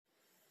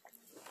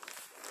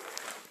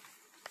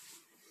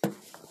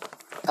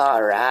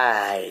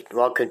Alright,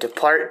 welcome to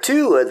part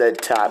 2 of the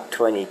top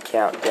 20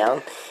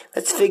 countdown.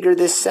 Let's figure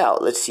this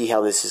out. Let's see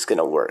how this is going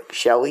to work,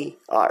 shall we?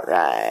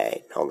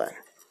 Alright, hold on.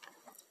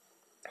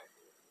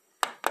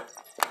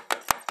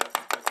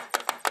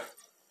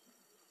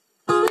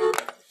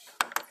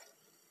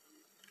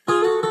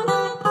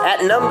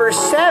 At number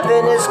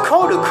 7 is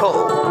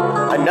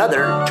Kodako,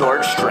 another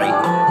George Strait.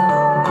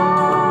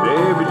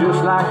 Baby,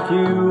 just like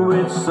you,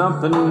 it's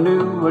something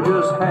new, I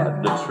just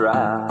had to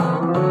try.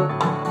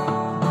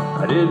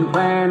 I didn't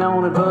plan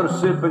on it, but a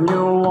sip and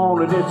you'll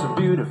want it, it's a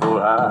beautiful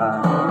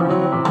high.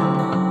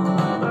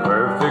 The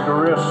perfect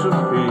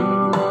recipe,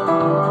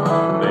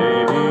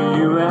 baby,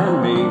 you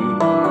and me.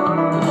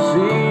 The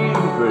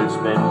secret's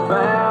been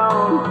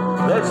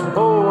found, let's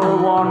pour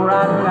one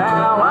right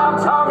now. I'm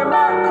talking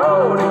about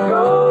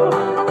Kodako,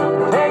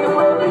 take it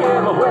with me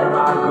everywhere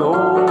I go.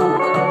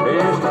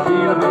 There's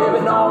tequila,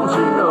 baby, don't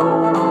you know?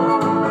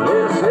 A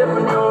little sip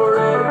and you're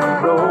ready to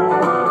roll.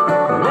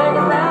 Make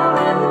it down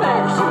in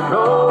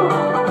Mexico, a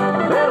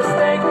little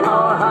steak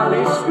called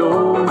Jalisco,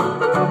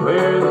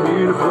 where the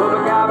beautiful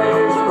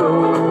agaves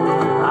grow.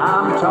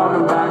 I'm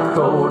talking about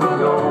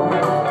Kodako.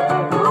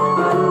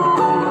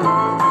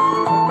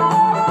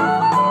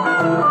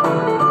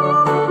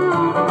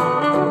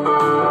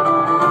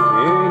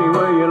 Any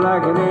way you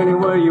like it, any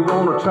way you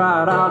wanna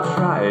try it, I'll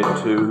try it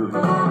too.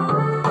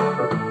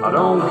 I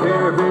don't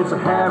care if it's a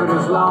habit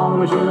as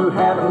long as you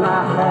have it and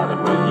I have it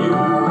with you.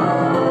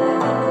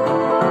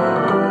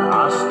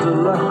 Hasta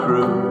la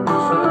cruz,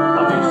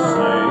 I'll be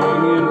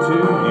singing to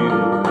you.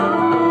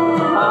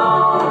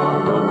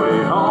 On the way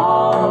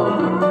home,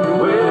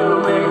 we'll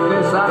make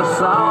this our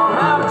song.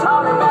 I'm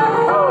talking about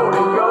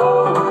Kodako,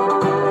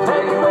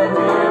 take it with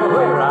me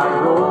everywhere I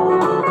go.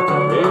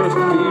 There's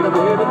tequila,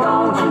 baby,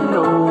 don't you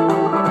know?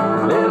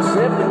 A little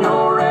sip and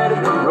you're ready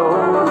to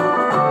roll.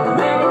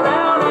 Make it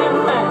down in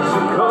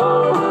Mexico,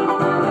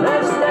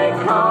 let's stay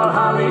called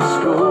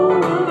Jalisco,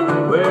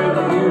 where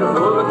the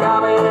beautiful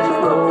agaves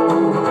grow.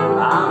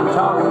 I'm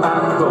talking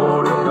about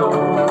Kodako.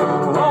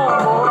 Come on,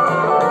 boy.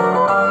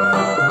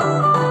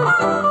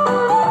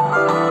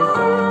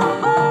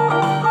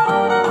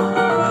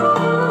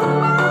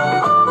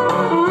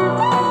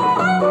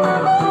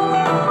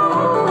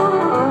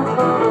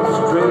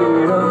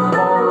 Straight up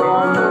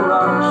on the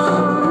rocks,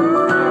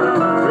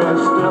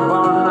 dressed up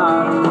all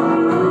night.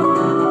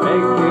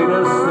 Make it a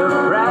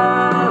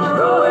surprise,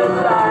 throw it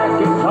back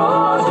and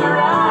close your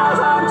eyes.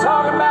 I'm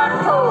talking about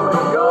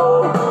Kodako,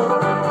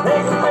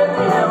 take it with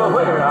me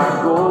everywhere I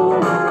go.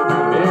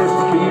 There's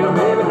tequila,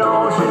 baby,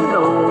 don't you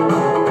know?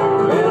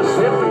 A little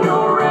sip and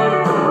you're ready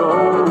to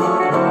roll.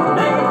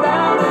 Make it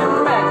down in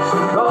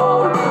Mexico,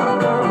 a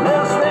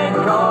little thing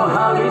called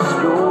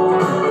Jalisco,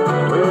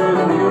 where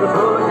the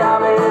beautiful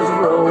agaves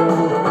grow.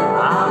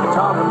 I'm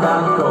talking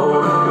about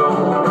Kodako.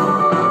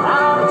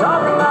 I'm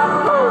talking about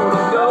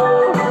Kodako,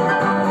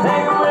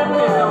 take it with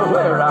me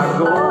everywhere I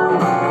go.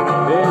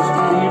 There's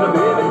tequila,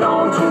 baby,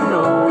 don't you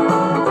know?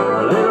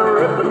 A little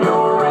rip and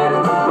you're ready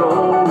to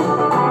roll.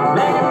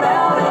 Make it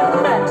down in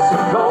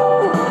Mexico,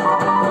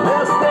 a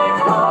little state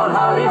called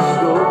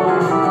Jalisco,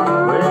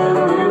 where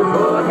the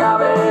beautiful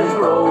agaves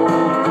grow.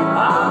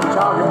 I'm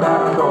talking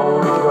about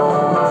Kodako,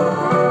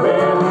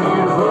 where the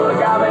beautiful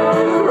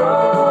agaves grow.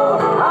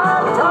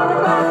 I'm talking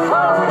about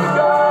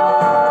Kodako.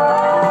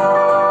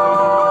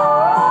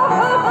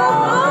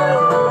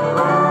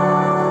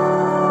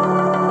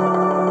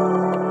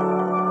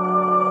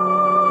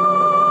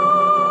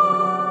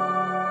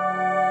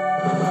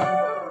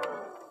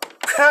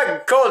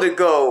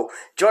 Kodako,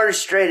 George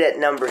Strait at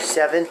number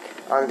 7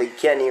 on the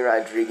Kenny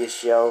Rodriguez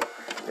Show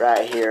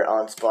right here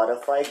on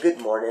Spotify. Good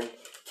morning,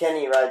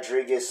 Kenny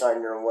Rodriguez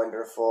on your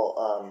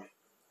wonderful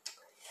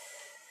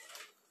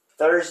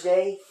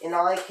Thursday, and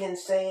all I can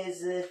say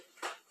is that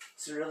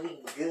it's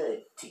really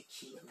good to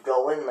keep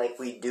going like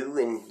we do,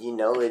 and you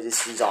know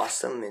this is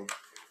awesome. And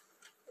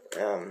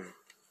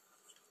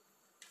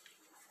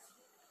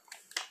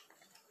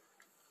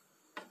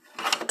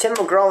Tim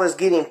McGraw was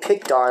getting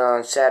picked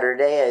on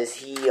Saturday as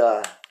he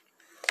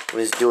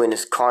was doing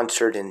his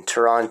concert in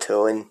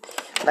Toronto, and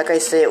like I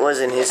say, it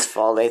wasn't his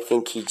fault. I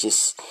think he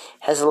just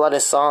has a lot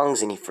of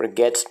songs and he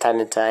forgets time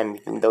to time,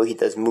 even though he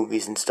does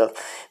movies and stuff.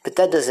 But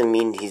that doesn't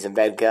mean he's a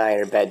bad guy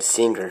or a bad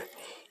singer.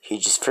 He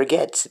just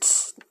forgets.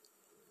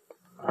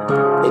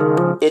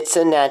 It's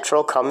a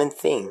natural, common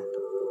thing.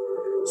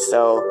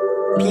 So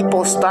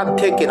people stop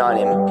picking on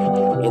him.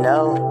 You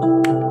know,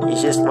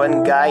 he's just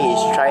one guy.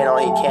 He's trying all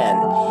he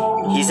can.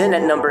 He's in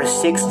at number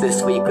 6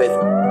 this week with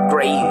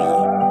Gravy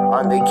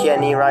on the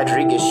Kenny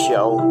Rodriguez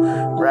Show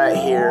right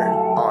here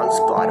on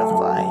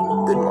Spotify.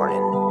 Good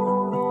morning.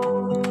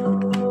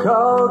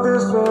 Call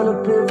this an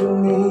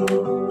epiphany,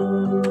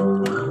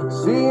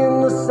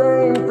 seeing the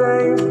same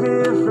things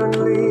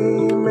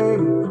differently.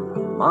 Maybe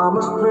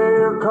Mama's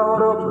prayer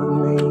caught up with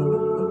me.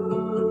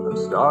 I'm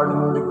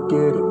starting to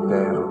get it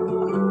now.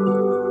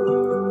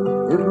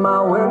 If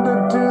my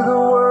window to the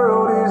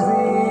world is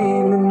the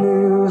evening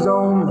news,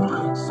 on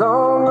the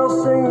song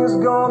I'll sing is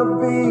gonna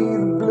be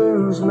the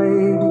blues.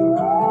 Maybe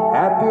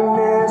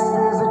Happiness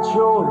is a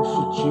choice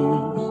you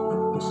choose.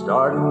 I'm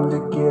starting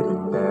to get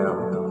it now.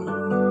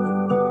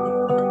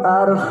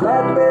 Out of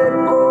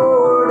flatbed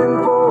Ford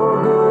and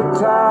 4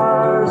 good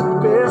tires,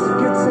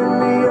 biscuits in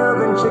the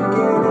oven,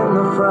 chicken in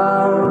the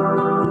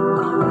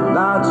fryer,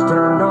 lights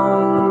turned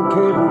on,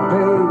 cable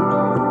paid.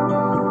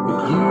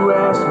 If you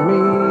ask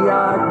me,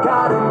 I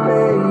got it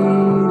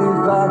made.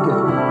 If I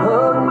could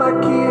hug my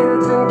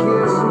kids and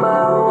kiss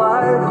my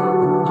wife,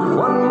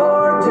 one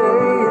more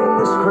day in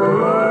this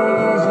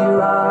crazy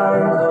life.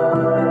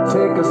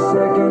 Take a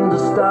second to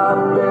stop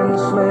and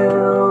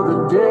smell the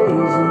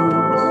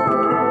daisies.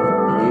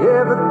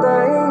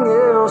 Everything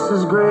else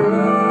is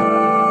gravy.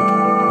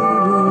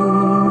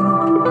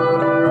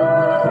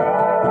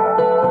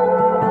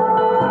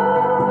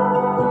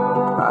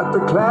 Got the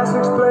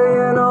classics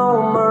playing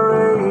on my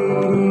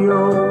radio,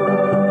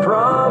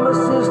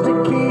 promises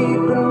to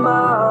keep and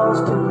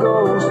miles to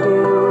go.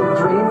 Still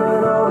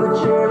dreaming of a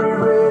cherry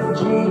red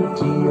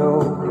GTO,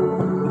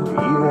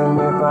 even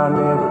if I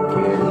never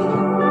get it.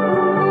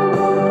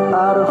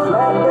 Out of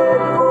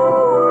flatbed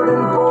Ford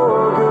and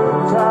 4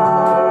 good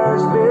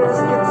tires,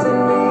 biscuits in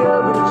the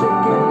oven,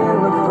 chicken in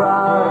the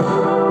fryer,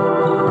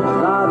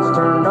 lights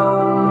turned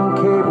on,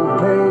 cable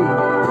paid.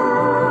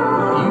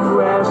 If you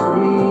ask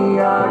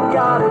me, I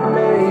got it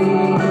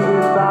made.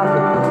 If I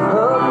could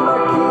hug my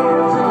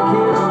kids and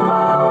kiss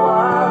my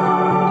wife,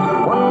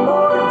 one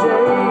more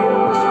day in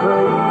this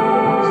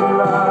crazy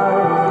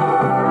life.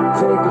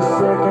 Take a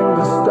second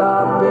to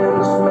stop and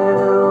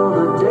smell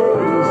the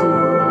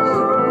daisies.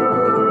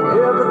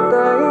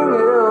 Everything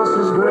else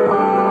is great.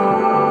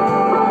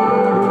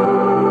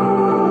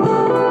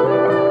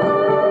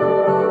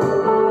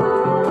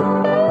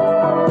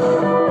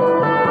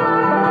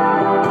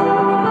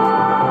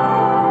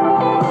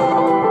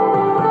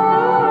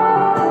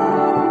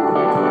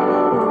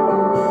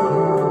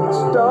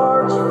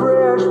 Starch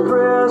fresh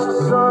pressed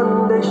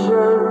Sunday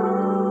shirt,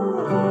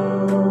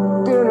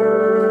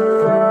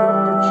 dinner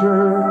after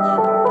church,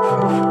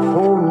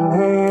 holding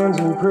hands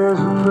in prayers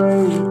of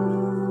praise,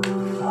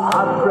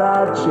 hot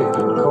fried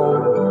chicken,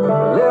 cold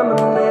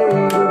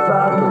lemonade. If I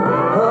could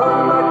hug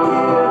my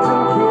kids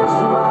and kiss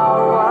my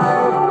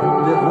wife,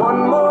 live one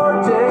more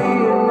day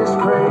in this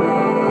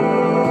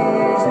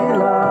crazy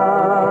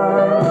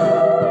life,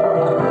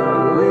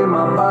 lay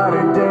my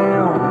body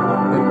down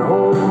and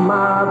hold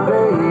my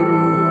baby.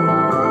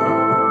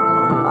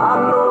 I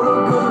know the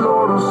good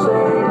Lord will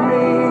save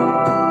me.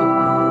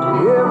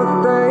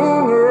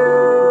 Everything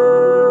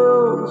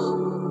else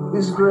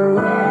is great.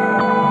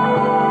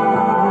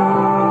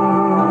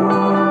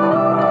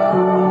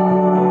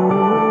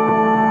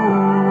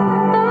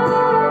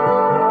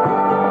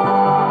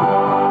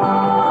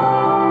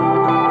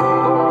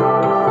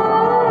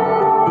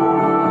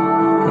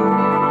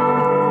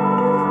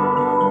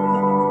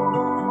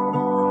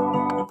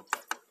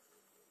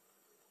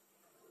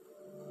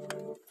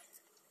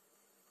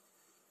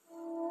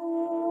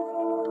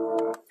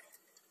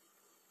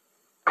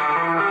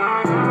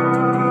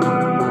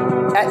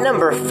 At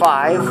number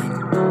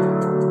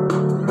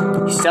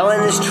 5, he's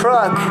selling his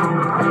truck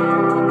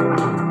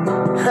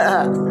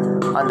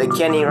on the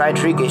Kenny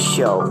Rodriguez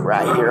Show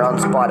right here on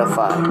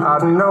Spotify. I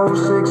know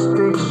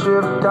 6-stick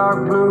shift,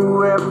 dark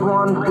blue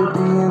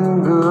F-150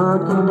 in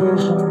good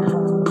condition.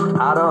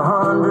 Out of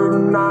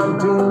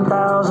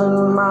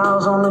 119,000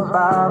 miles, only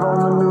 5 on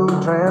the new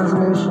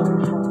transmission.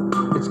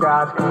 It's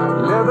got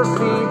leather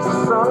seats, a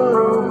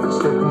sunroof, it's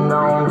sitting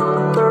on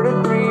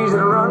 33s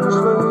that run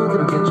smooth.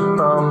 It'll get you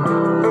from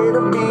A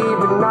to B,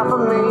 but not for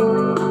me.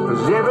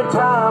 'Cause every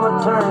time I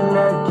turn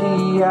that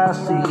key, I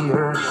see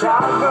her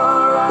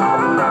shotgun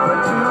riding down a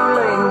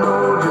 2-lane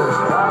road, just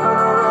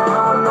driving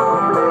around, no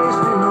place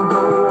to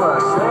go.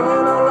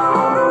 Singing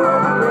along to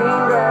where the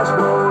green grass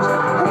grows,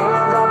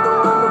 hands out the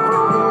window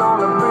floating on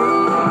the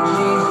breeze.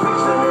 She's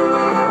fixing her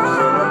lips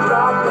in a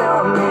drop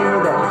down near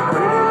that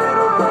pretty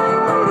little thing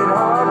made it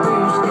hard to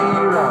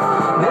steer. I'm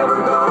never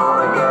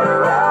gonna get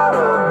her out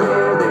of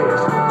there.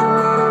 There's too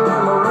many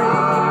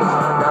memories.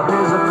 Now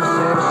there's a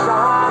percent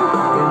sign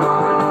in the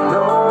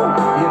window.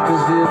 Yeah,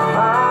 'cause if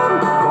I'm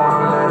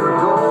gonna let her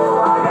go,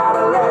 I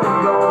gotta let it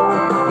go.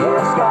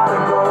 Yeah, it's gotta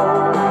go.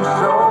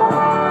 So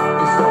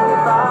it's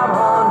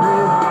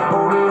 7,500.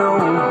 Hold it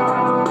on.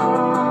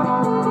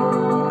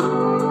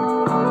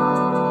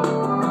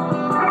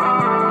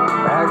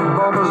 Back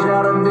bumpers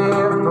got a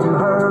dent from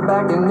her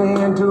backing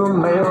into a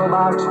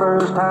mailbox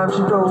first time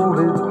she drove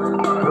it.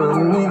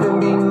 Couldn't even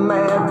be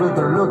mad with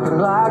her looking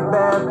like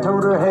that.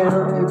 Told her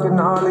hair you can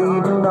hardly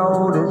even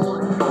notice.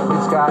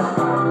 It's got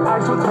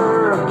nights with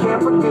her I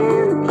can't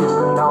forget.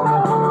 Kissing on the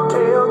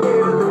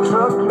tailgate of the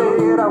truck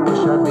bed. I wish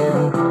I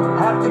didn't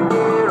have to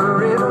get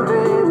rid of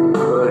it,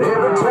 but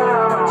every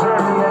time I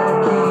turn that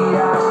key, I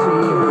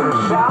see her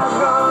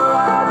shotgun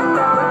riding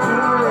down a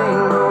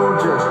 2-lane road,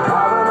 just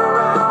driving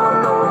around,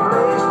 no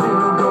place to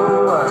go.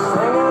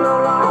 Singing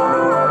along to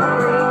where the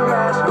green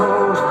grass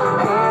grows,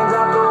 hands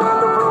out the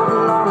window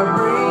floating on the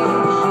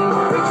breeze. She's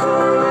fixing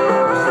her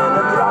lips in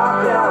a drop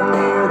down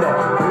near that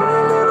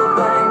pretty little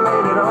thing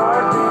made it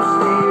hard to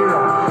steer.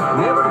 I'm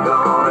never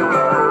gonna get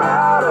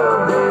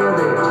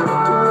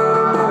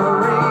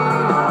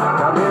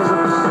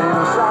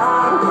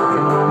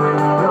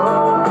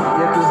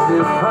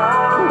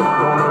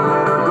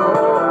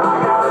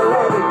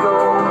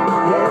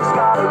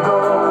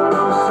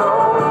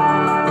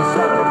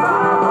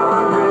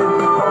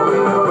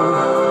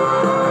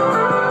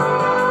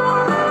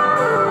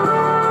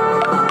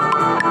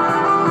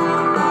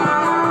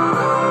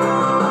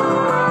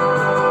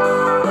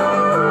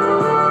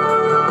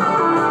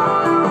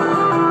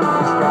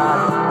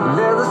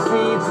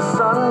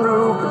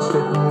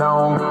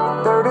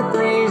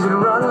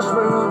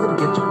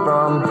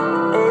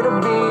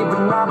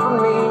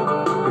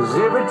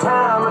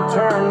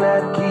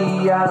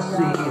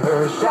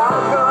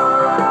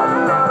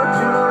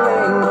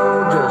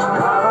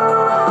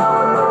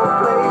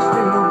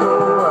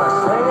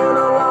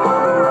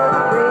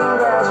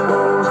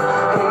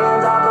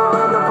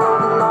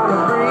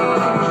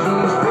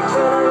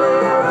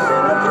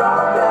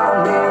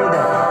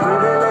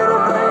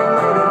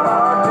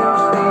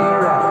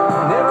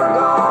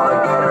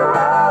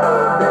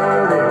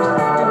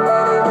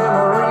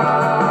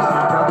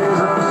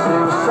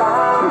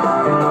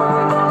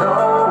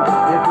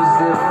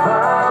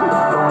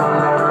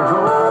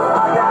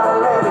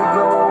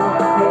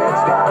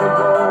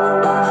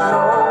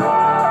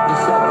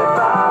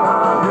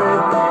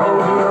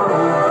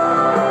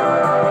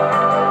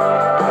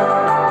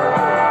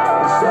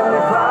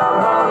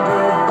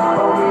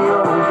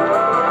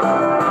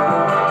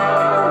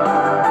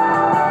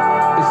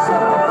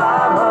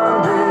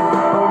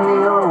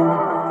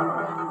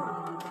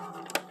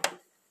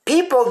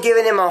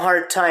a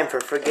hard time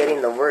for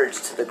forgetting the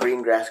words to the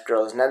Greengrass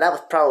Girls. Now, that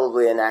was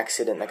probably an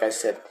accident, like I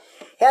said.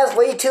 He has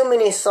way too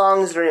many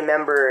songs to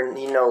remember, and,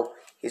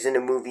 he's in a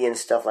movie and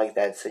stuff like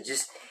that. So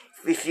just,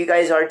 if you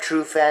guys are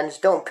true fans,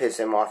 don't piss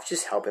him off.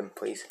 Just help him,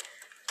 please.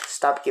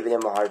 Stop giving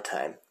him a hard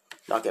time.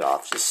 Knock it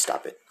off. Just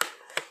stop it.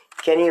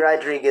 Kenny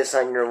Rodriguez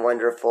on your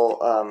wonderful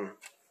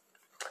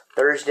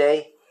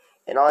Thursday.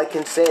 And all I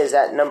can say is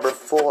that number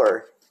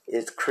 4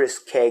 is Chris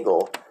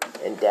Cagle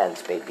and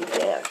Dance Baby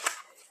Dance.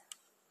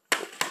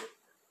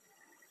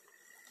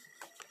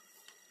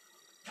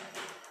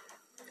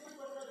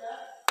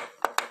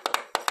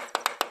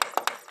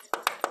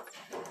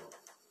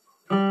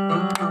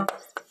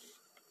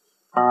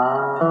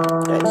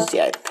 Let's see,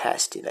 I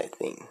passed it, I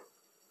think.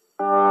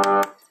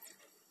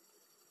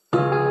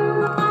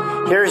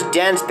 Here's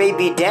Dance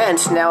Baby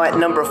Dance, now at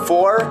number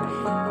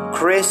 4,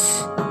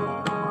 Chris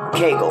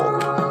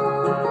Cagle.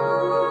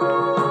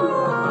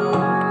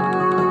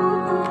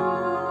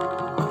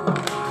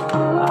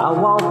 I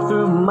walk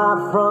through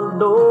my front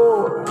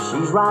door,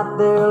 she's right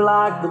there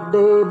like the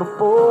day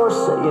before,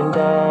 saying,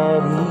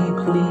 Daddy,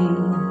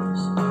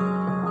 please,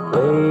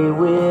 play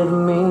with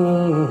me.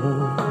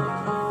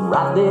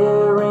 Right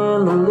there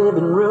in the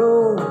living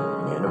room,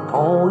 in her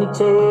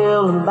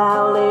ponytail and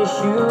ballet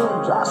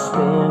shoes, I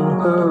spin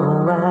her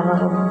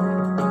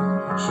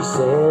around. She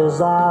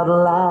says out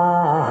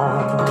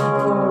loud,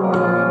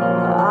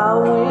 I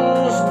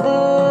wish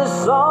this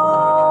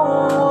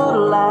song would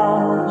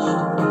last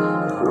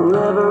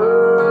forever.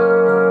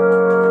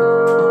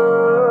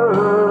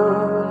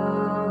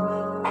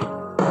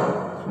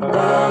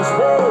 Dance,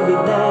 baby,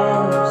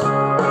 dance.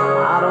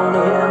 I don't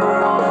ever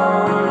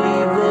want to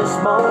leave this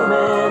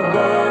moment.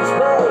 Dance,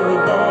 baby,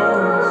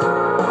 dance.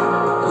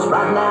 'Cause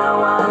right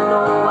now I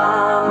know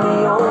I'm the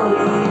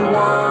only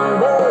one.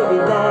 Baby,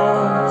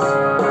 dance.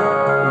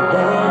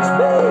 Dance,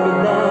 baby,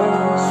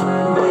 dance.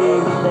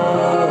 Baby,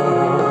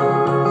 dance.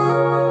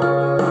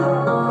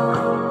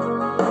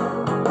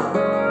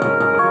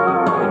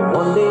 And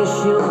one day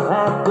she'll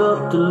pack up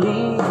to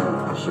leave.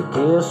 She'll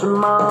kiss her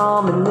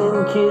mom and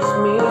then kiss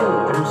me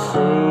and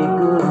say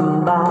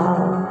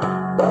goodbye.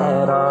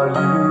 Dad, are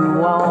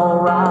you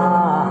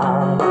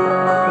alright?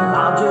 And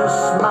I'll just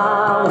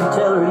smile and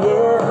tell her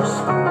yes,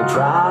 and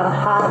try to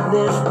hide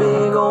this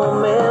big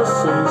old mess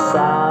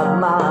inside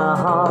my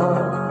heart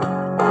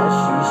as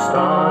she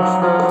starts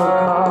the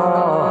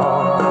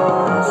call.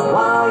 That's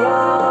why I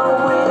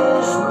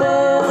wish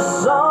this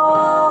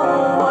song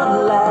would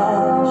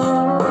last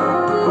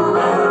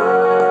forever.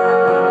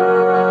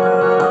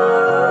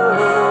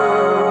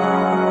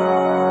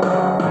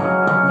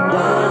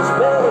 Dance,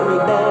 baby,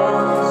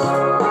 dance.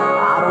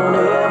 I don't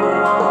ever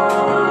want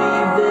to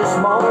leave this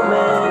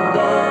moment.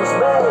 Dance,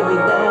 baby,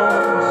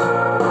 dance.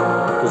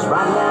 'Cause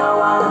right now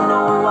I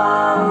know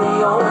I'm the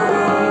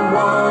only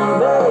one.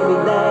 Baby,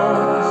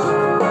 dance.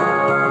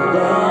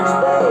 Dance,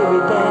 baby,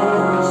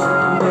 dance.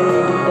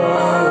 Baby,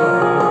 dance.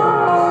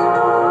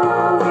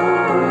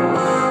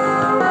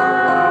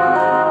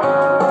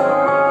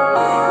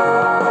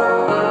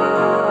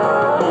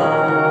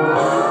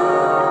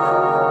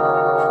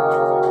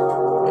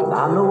 And I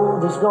know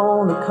there's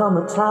gonna come a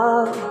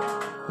time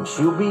and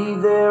she'll be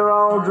there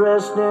all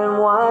dressed in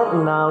white,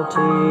 and I'll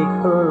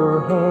take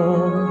her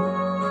hand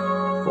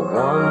for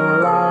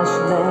one last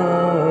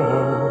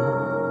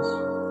dance.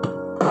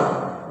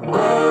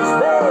 Dance,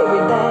 baby,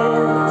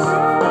 dance.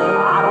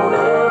 I don't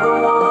ever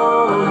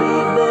want to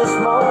leave this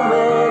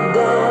moment.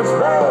 Dance,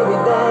 baby,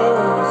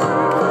 dance.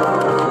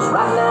 'Cause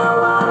right now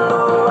I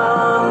know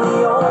I'm the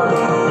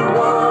only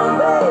one.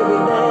 Baby,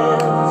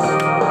 dance.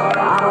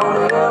 I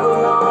don't ever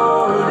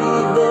want to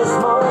leave this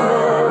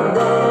moment.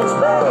 Dance,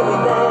 baby,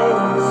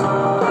 dance.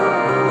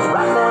 'Cause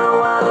right now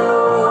I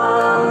know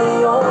I'm the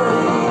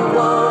only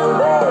one.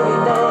 Baby,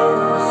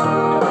 dance.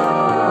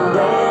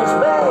 Dance,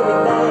 baby,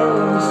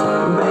 dance.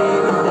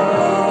 Baby,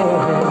 dance.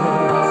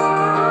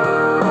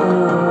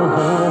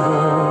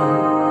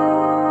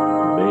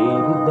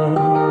 Baby,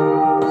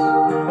 dance.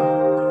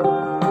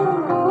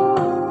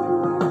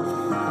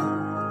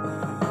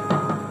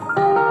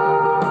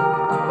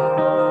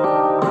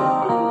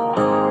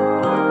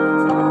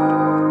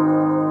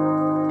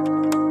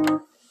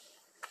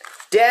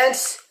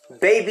 Dance,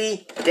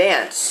 Baby,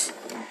 Dance.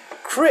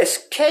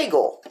 Chris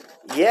Cagle.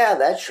 Yeah,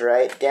 that's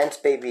right. Dance,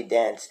 Baby,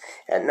 Dance.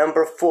 At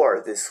number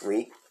 4 this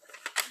week.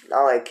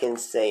 All I can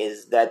say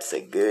is that's a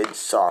good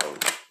song.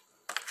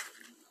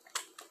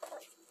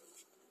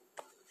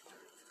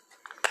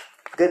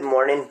 Good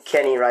morning.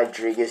 Kenny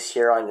Rodriguez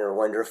here on your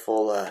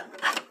wonderful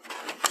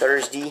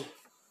Thursday.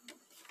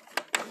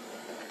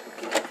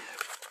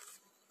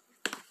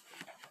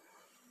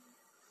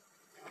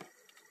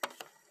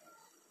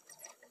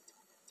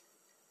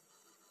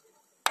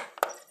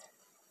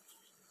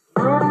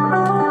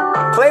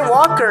 Clay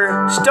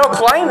Walker still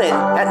climbing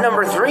at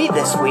number 3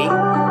 this week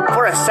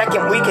for a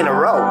second week in a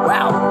row.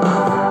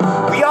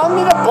 Wow. We all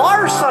need a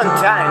bar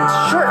sometimes.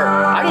 Sure,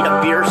 I need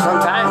a beer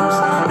sometimes.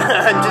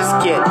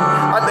 Just kidding.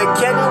 On the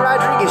Kenny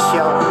Rodriguez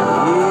Show.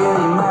 Yeah,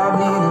 you might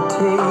need a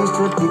taste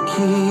of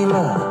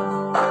tequila,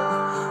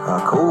 a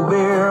cold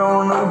beer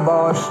on the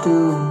bar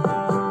stool.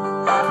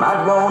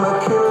 Might wanna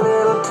kill a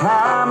little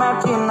time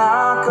after you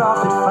knock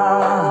off at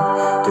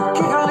 5 to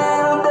kick a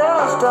little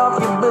dust off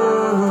your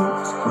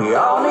boots. We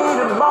all need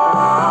a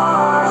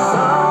bar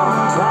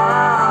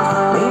sometimes.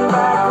 Lean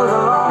back with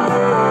a long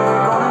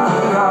neck on a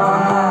knee all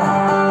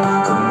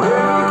night.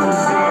 Somewhere you can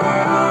sit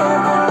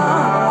and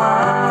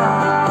unwind,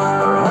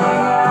 or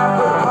hang out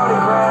with a party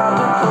crowd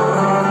till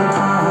closing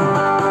time.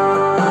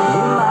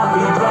 You might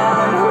be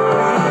drowning,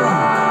 hurrying,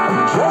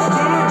 and just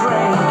here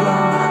drinking,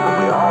 but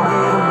we all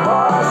need a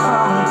bar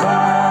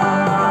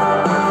sometime.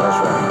 That's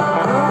right.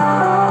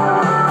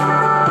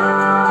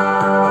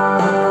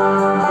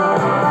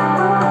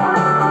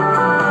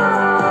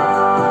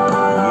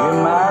 You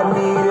might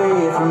need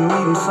it from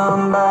meeting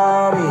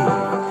somebody.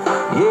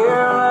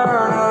 Yeah,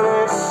 learn to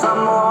let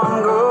someone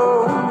go.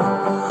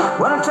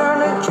 When I turn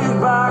the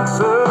jukebox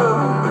up,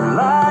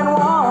 light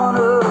one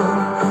up,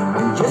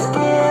 and just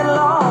get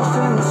lost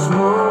in the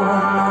smoke.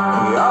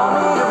 We all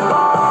need a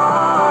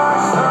bar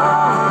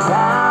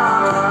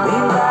sometimes.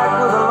 Lean back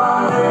with a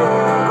long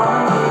neck on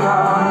me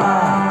all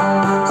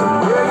night.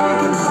 Somewhere you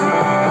can sit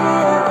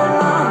and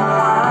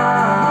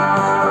unwind,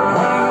 or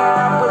hang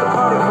out with a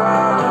party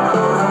crowd till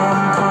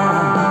closing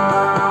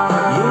time.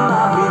 You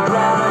might be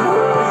drowning,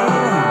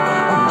 hurrying,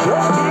 and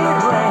just here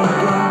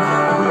drinking.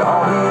 We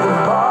all need a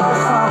bar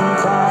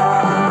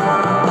sometime.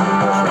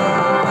 That's right.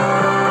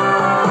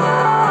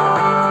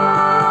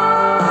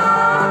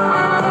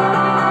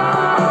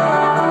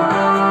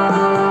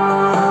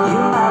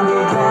 You might be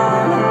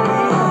drowning,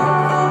 hurrying,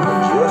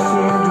 and just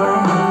here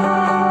drinking.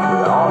 We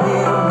all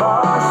need a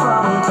bar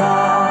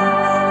sometime.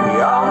 We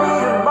all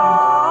need a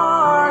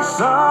bar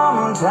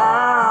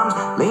sometimes.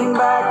 Lean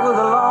back with a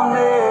long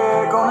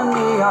neck on a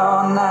knee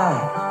all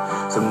night.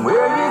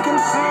 Somewhere you can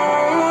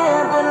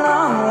sip and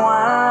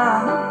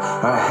unwind,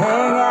 or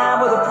hang out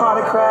with a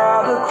party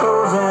crowd till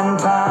closing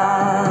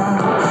time.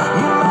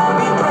 You might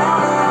be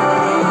drowning,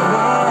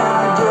 leaving,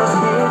 or just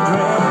here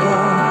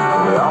drinking.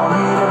 We all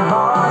need a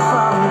bar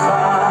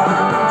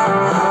sometimes.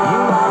 You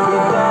might be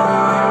down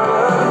on your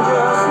luck and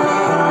just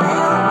need a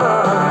little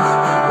buzz,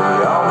 but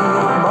we all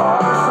need a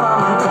bar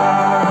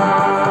sometime.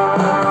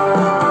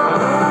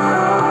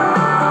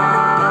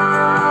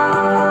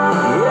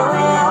 Yeah,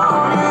 we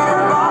all need a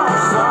bar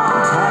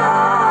sometime.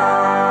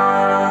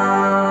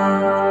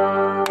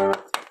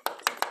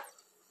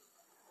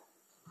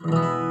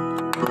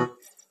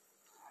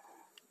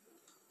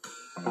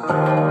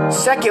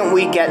 Second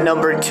week at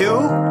number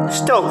 2,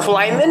 still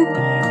climbing,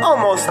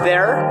 almost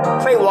there.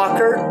 Clay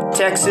Walker,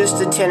 Texas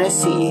to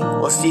Tennessee.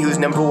 We'll see who's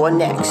number 1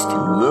 next.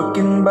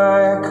 Looking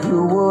back,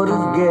 who would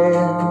have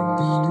guessed?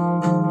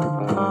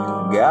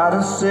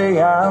 Gotta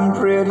say I'm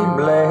pretty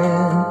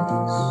blessed.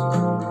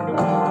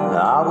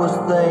 I was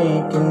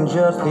thinking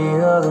just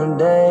the other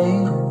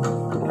day,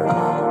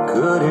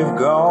 could have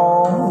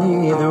gone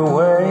either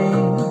way.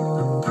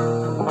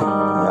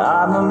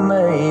 I'm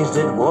amazed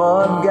at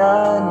what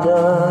God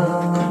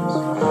does.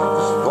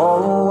 Just for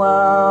a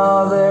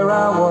while there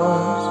I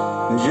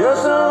was,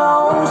 just a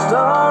lone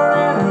star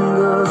in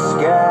the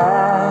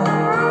sky,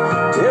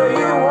 till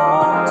you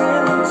walked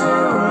into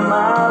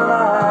my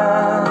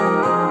life.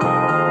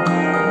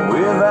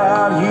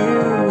 Without you,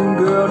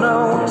 girl, no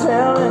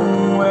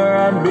telling where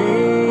I'd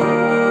be.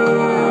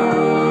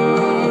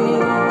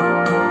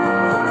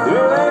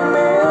 Through a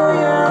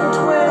million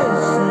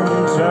twists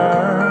and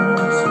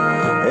turns,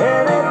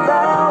 and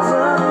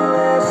 1,000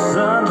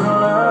 lessons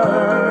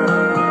learned.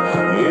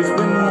 It's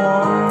been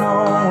one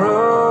long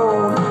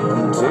road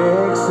from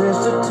Texas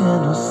to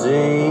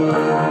Tennessee.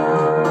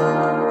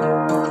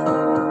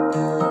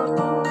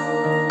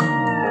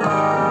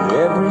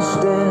 Every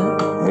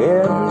step,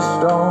 every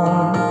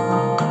storm,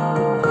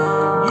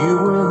 you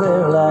were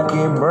there like a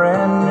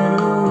brand new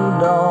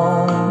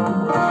dawn,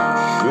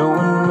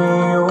 showing me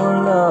your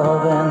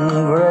love and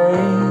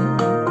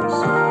grace,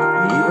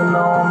 even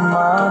on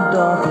my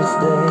darkest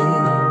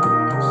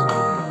days.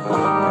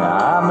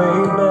 I'm a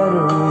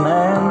better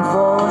man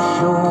for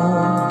sure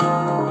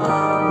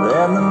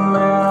than the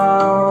man I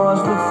was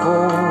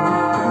before.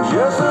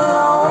 Just a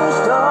lone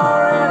star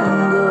in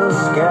the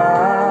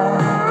sky,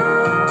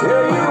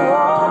 till you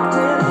walked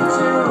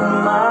into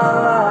my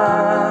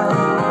life.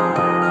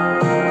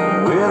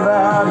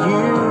 Without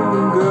you,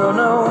 girl,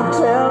 no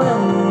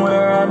telling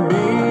where I'd be.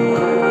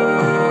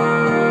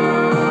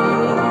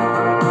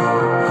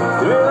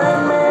 Through a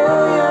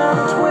million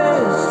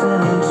twists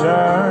and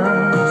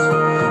turns,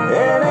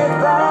 and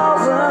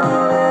 1,000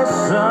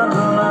 lessons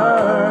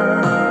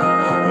learned.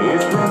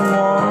 It's been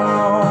one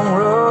long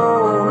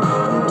road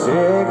from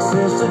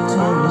Texas to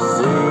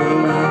Tennessee.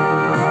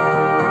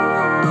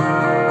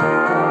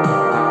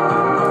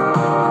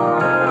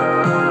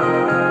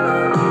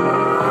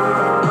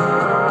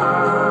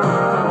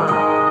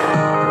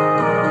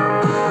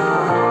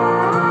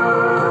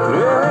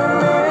 Through a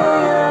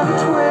million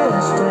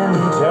twists and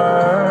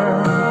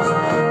turns,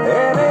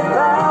 and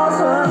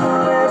 1,000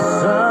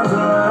 lessons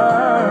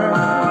learned.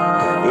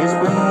 It's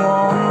been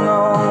one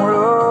long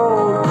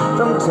road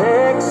from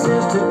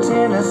Texas to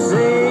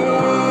Tennessee.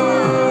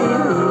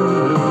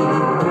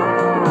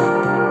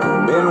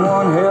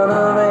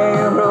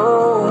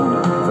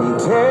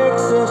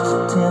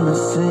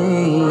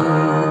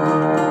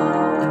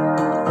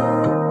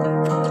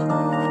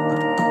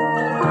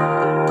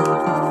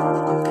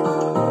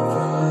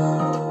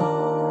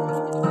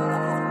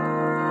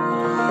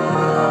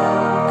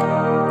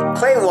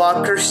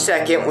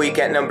 second week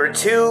at number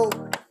 2,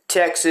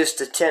 Texas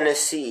to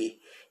Tennessee.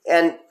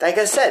 And like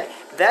I said,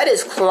 that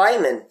is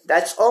climbing.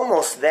 That's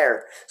almost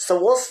there. So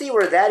we'll see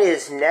where that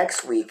is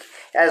next week.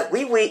 As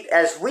we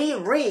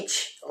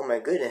reach, oh my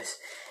goodness,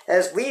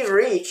 as we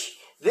reach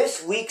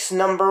this week's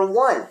number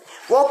 1.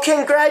 Well,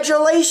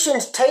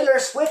 congratulations, Taylor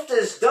Swift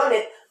has done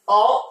it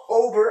all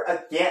over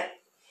again.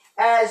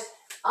 As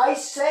I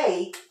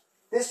say,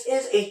 this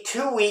is a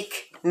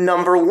 2-week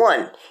number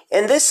 1.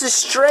 And this is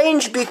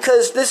strange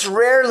because this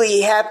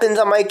rarely happens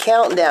on my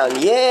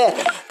countdown. Yeah,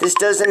 this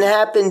doesn't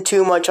happen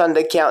too much on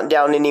the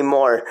countdown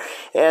anymore.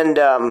 And,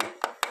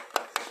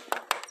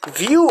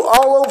 View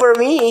All Over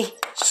Me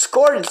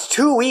scored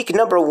 2-week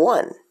number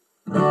 1.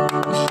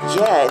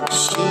 Yeah,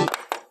 she,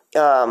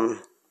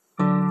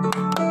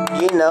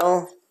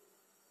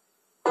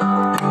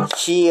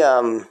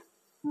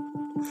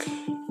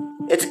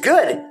 it's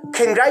good.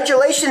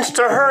 Congratulations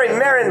to her and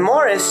Maren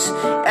Morris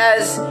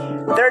as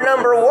they're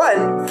number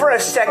 1 for a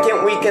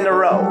second week in a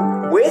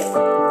row with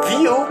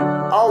View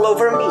All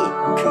Over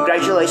Me.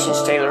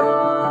 Congratulations, Taylor.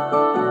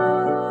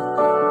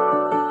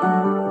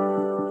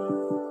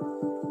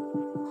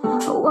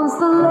 Once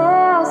the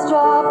last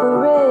drop of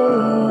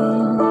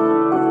rain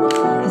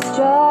has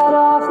dried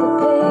off the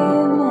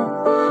pavement,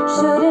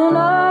 shouldn't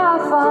I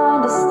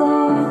find a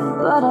stain?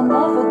 But I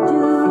never do.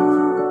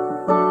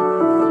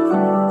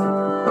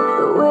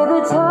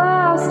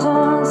 Tires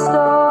turn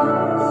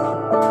stones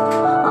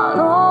on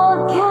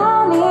old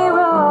county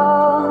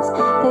roads.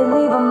 They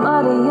leave a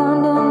muddy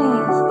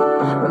underneath.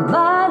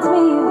 Reminds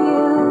me of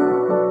you.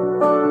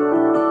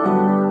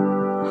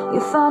 You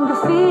found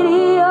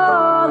graffiti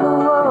on the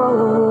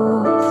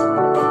walls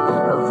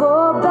of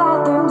old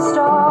bathroom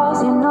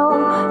stalls. You know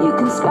you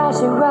can scratch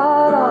it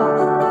right off.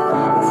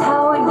 It's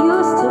how it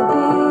used to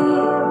be.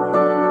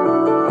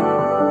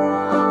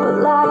 But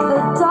like the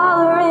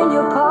dollar in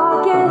your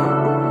pocket,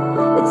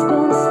 it's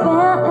been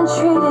spent and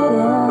traded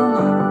in.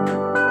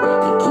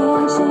 You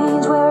can't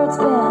change where it's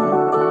been.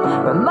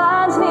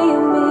 Reminds me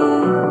of me.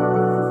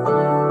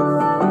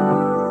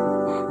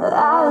 That I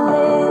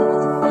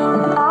lived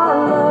and I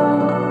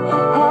learned.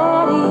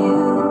 Had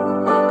you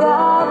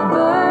got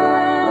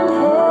burned,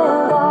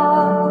 held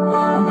out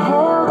and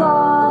held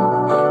on.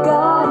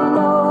 God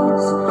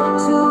knows,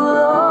 too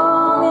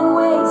long and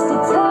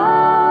wasted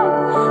time.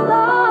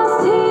 Lost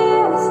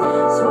tears,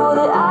 swore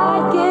that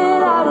I'd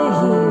get out of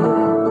here.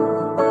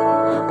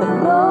 But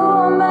no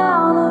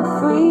amount of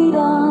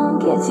freedom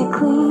gets you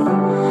clean.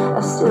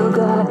 I've still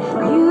got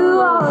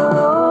you all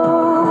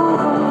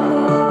over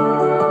me.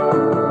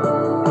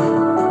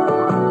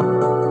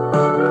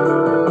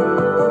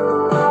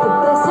 The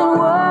best and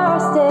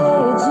worst day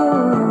of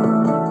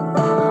June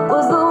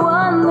was the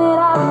one that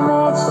I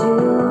met you.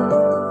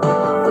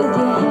 With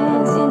your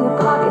hands in your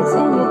pockets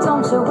and you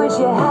don't you wish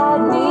you had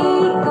me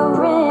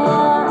grin.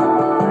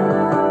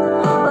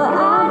 But I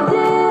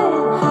did,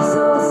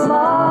 so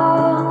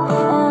smile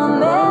and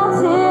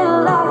melted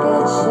like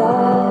a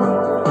child.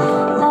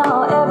 Now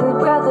every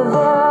breath of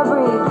air I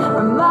breathe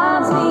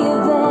reminds me of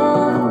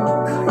then.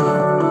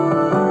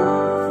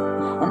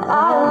 And I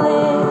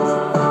lived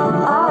and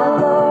I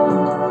learned.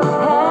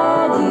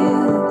 Had you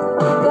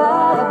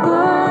got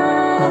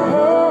burned,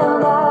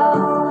 held out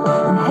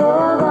and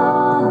held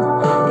on.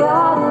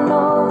 God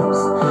knows,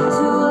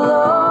 too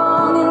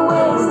long and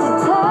wasted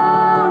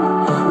time.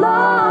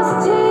 Lost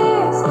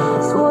tears,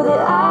 swore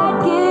that I'd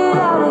get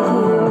out of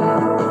here.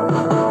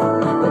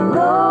 But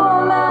no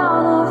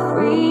amount of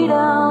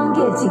freedom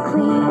gets you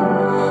clean.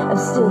 I've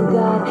still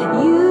got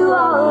you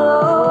all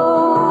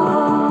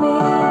over me.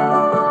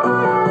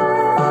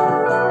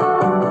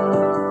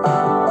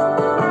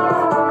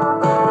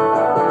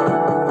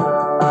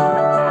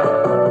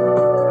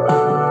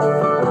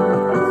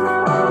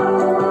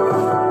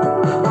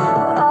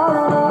 I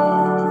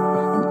lived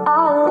and I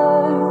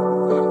learned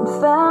and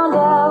found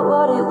out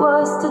what it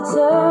was to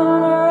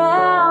turn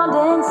around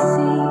and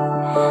see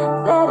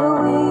that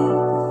we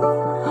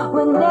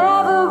were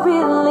never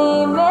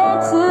really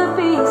meant to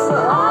be. So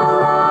I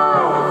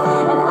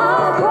lied and I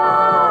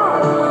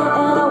cried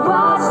and I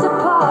watched a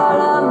part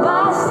of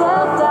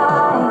myself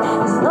die.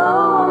 'Cause no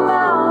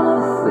amount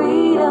of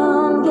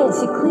freedom gets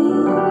you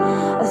clean.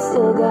 I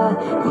still got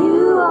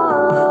you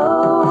all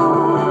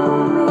over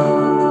me.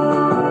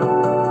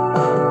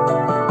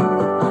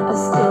 I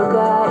still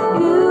got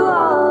you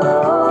all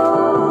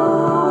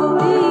over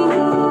me.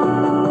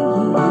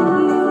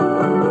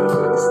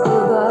 I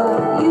still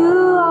got you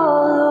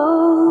all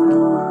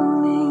over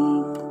me.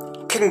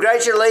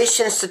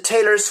 Congratulations to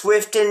Taylor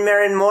Swift and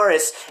Maren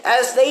Morris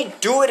as they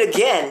do it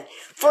again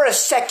for a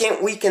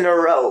second week in a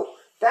row.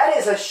 That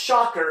is a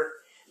shocker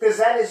because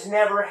that has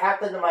never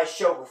happened on my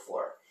show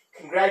before.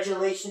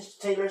 Congratulations to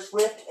Taylor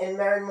Swift and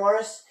Maren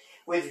Morris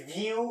with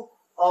View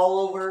All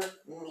Over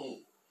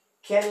Me.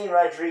 Kenny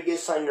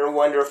Rodriguez on your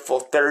wonderful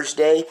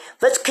Thursday.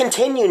 Let's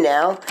continue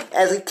now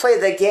as we play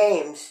the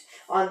games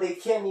on the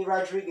Kenny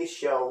Rodriguez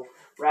Show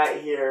right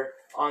here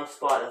on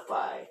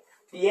Spotify.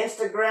 The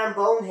Instagram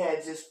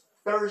Boneheads is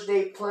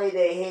Thursday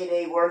Playday,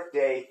 Heyday,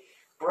 Workday,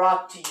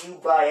 brought to you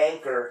by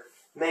Anchor.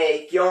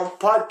 Make your own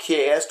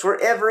podcast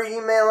wherever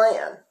you may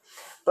land.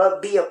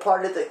 But be a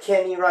part of the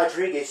Kenny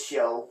Rodriguez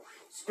Show,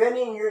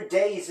 spending your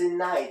days and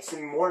nights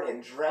and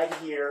mornings right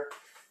here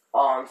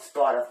on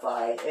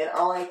Spotify. And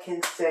all I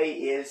can say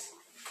is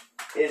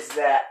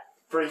that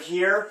for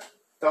here,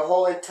 the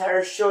whole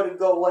entire show to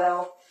go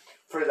well,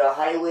 for the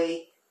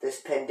highway,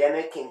 this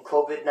pandemic and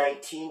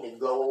COVID-19 to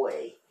go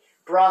away.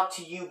 Brought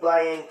to you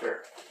by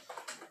Anchor.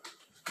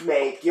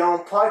 Make your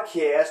own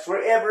podcast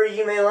wherever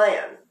you may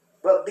land,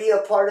 but be a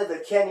part of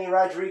the Kenny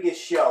Rodriguez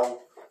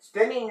Show,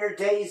 spending your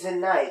days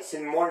and nights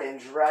and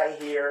mornings right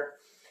here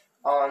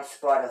on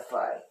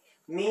Spotify.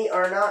 Me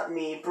or Not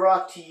Me,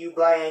 brought to you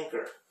by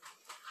Anchor.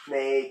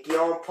 Make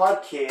your own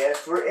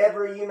podcast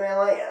wherever you may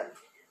land,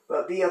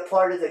 but be a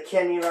part of the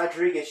Kenny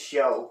Rodriguez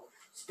Show,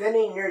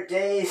 spending your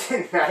days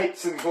and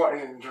nights and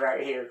mornings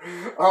right here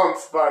on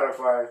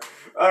Spotify.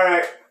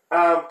 Alright,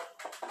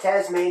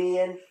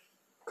 Tasmanian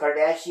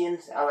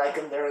Kardashians, I like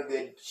them, they're a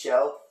good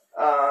show.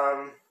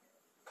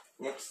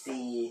 Let's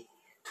see,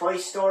 Toy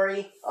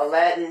Story,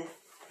 Aladdin,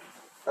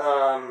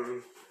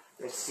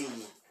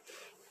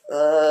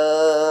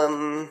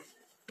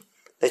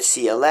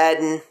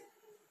 Aladdin,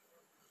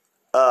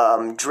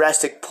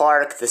 Jurassic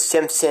Park, The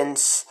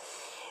Simpsons,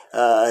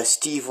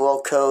 Steve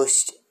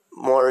Wilkos,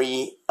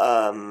 Maury,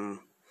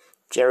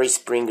 Jerry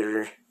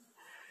Springer.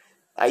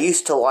 I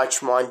used to watch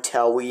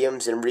Montel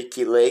Williams and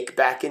Ricky Lake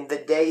back in the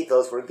day.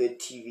 Those were good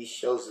TV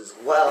shows as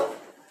well.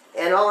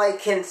 And all I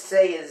can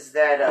say is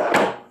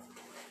that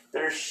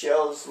there's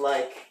shows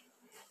like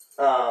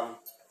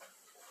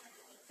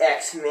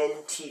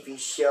X-Men TV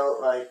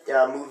show,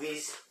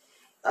 movies,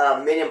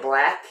 Men in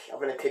Black. I'm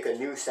gonna pick a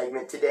new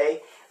segment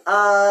today.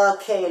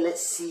 Okay,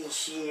 let's see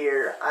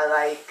here.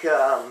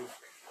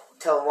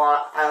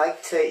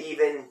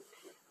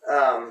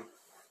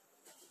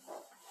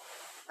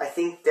 I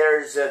think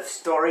there's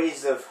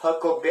stories of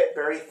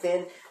Huckleberry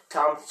Finn,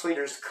 Tom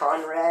Sawyer's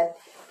Conrad.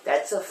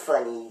 That's a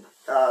funny,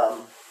 the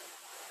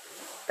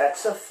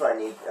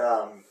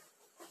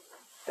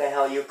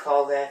hell you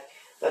call that?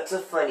 That's a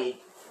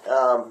funny,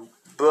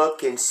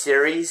 book and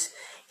series.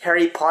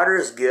 Harry Potter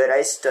is good.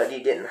 I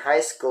studied it in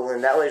high school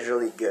and that was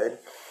really good.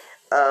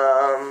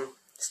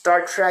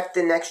 Star Trek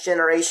The Next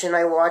Generation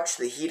I watched,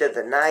 The Heat of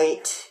the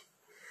Night.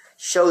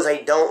 Shows I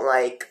don't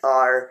like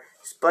are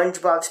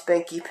SpongeBob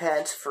Spanky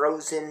Pants,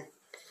 Frozen,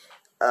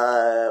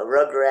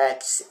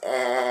 Rugrats,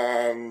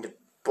 and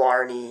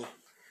Barney,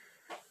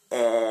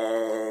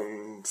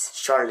 and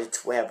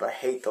Charlotte's Web. I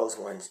hate those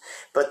ones.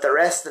 But the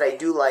rest that I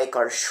do like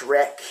are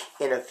Shrek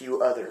and a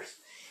few others.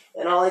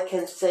 And all I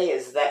can say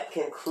is that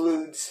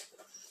concludes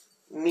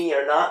Me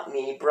or Not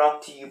Me,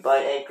 brought to you by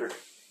Anchor.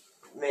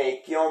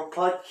 Make your own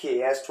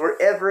podcast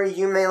wherever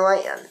you may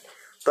land,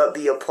 but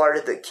be a part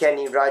of the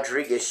Kenny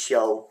Rodriguez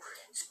Show,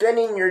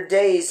 spending your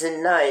days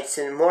and nights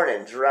and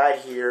mornings right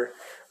here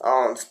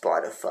on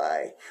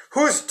Spotify.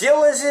 Whose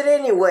deal is it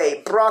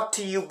anyway? Brought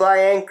to you by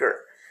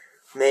Anchor.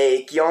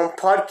 Make your own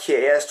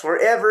podcast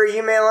wherever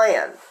you may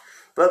land,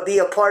 but be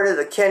a part of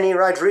the Kenny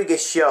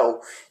Rodriguez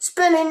Show,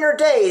 spending your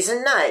days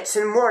and nights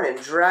and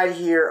mornings right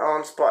here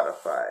on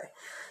Spotify.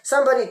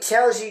 Somebody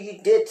tells you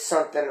did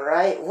something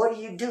right. What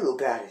do you do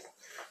about it?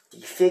 Do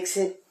you fix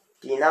it?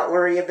 Do you not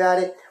worry about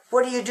it?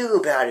 What do you do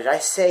about it? I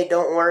say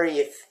don't worry.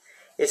 If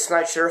it's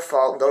not your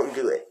fault, don't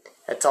do it.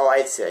 That's all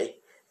I'd say.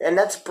 And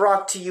that's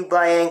brought to you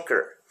by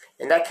Anchor.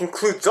 And that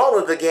concludes all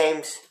of the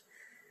games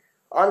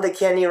on the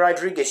Kenny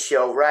Rodriguez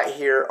Show right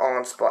here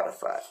on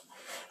Spotify.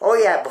 Oh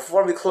yeah,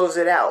 before we close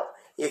it out,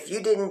 if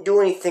you didn't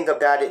do anything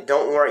about it,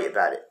 don't worry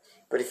about it.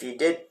 But if you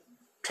did,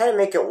 try to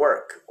make it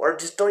work. Or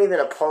just don't even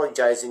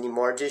apologize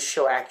anymore. Just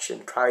show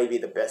action. Probably be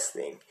the best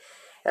thing.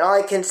 And all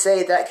I can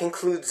say, that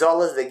concludes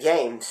all of the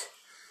games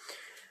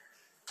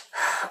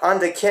on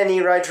the Kenny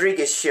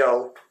Rodriguez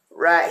Show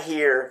right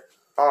here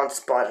on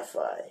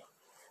Spotify.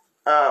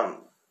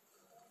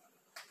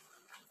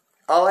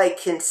 All I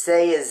can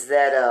say is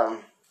that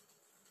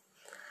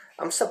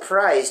I'm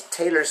surprised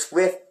Taylor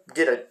Swift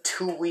did a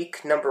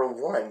 2-week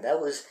 #1.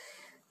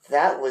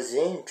 That was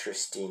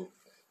interesting.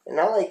 And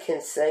all I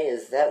can say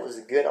is that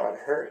was good on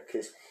her,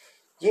 because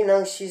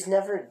she's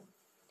never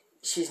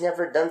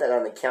done that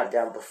on the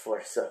countdown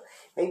before, so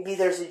maybe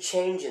there's a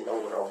change in the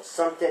world,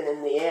 something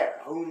in the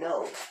air, who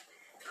knows?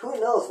 Who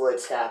knows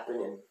what's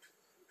happening?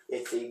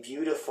 It's a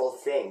beautiful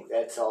thing,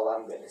 that's all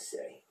I'm gonna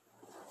say.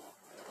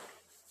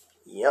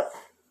 Yep,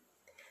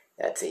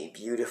 that's a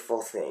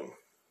beautiful thing.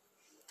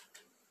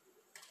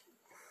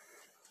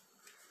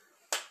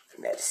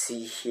 Let's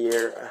see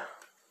here.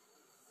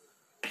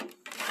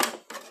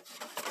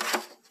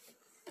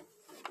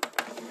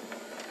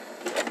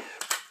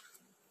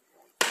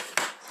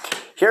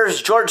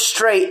 Here's George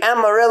Strait,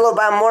 Amarillo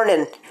by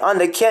Morning, on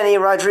the Kenny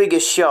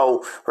Rodriguez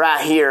Show,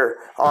 right here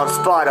on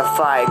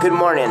Spotify. Good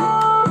morning.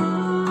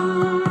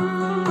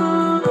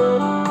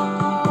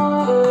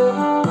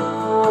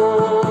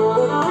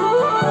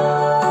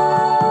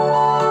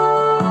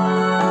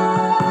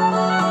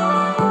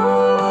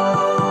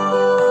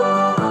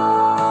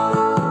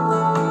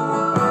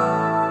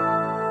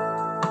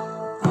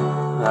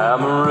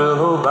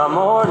 Amarillo by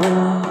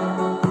morning,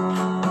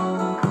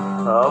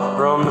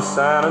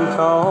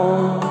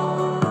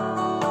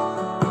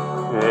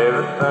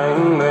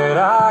 everything that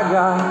I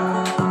got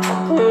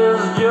is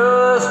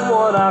just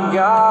what I've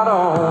got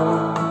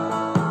on.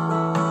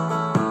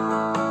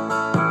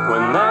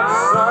 When that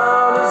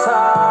sun is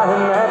high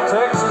in that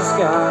Texas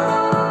sky,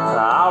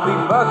 I'll be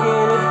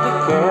bucking at the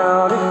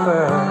county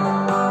fair.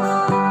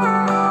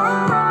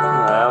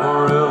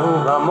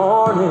 Amarillo by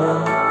morning,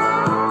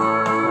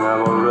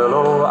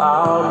 Amarillo,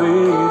 I'll be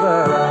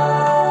there.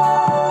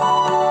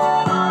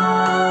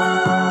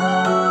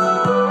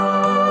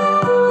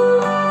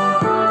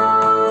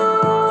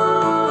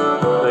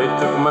 They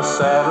took my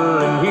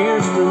saddle in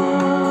Houston,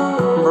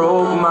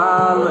 broke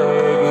my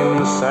leg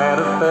in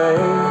Santa Fe,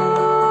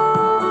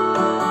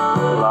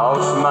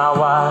 lost my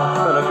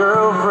wife and a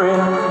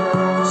girlfriend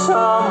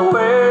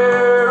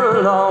somewhere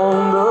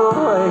along the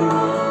way.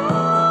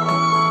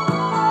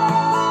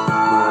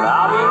 But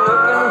I'll be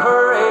looking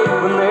for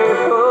 8 when they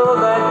pull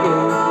that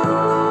gate,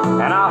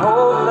 and I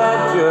hope that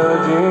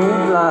judge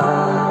ain't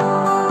lying.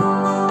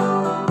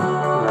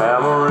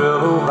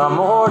 Amarillo by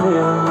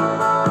morning,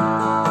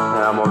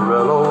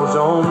 Amarillo's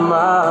on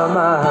my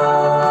mind.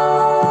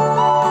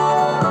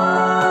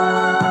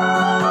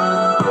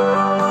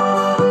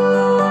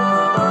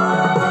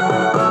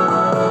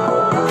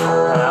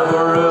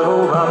 Amarillo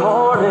by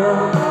morning,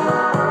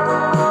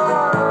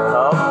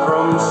 up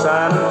from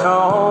San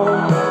Antonio.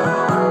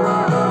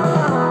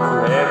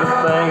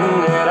 Everything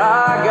that I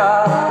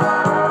got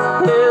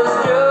is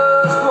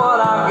just what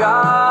I've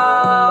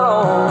got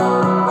on.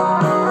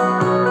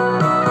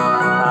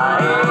 I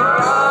ain't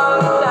got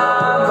a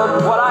dime, but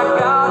what I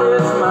got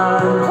is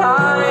mine. I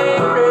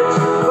ain't rich,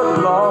 but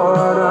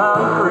Lord,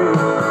 I'm free.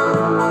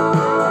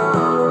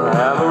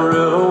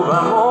 Amarillo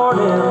by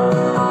morning,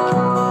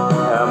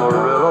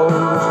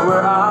 Amarillo's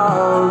where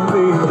I'll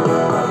be.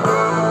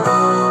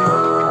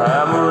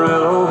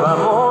 Amarillo by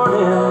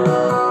morning,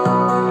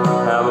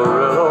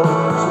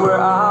 Amarillo's where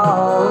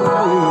I'll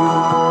be.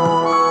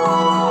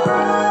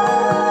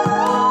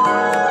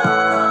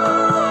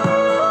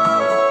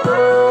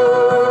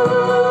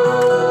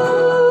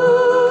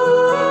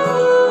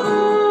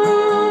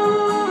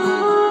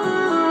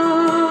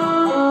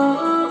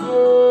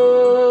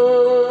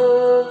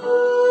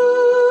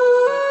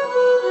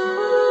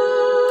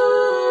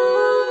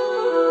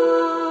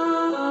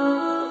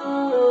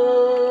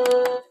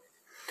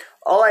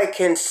 All I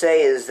can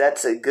say is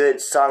that's a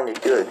good song to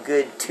do a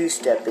good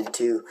two-step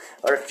into,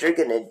 or if you're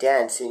gonna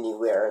dance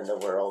anywhere in the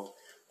world,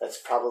 that's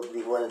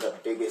probably one of the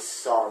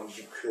biggest songs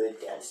you could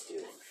dance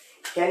to.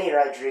 Kenny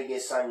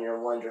Rodriguez on your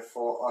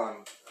wonderful,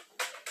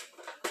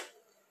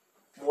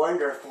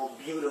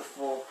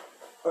 beautiful,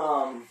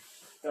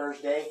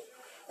 Thursday,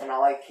 and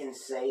all I can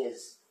say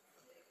is,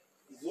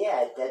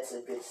 yeah, that's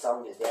a good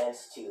song to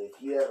dance to.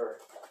 If you ever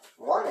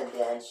want to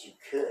dance, you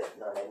could, you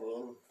know what I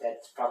mean?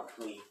 That's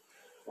probably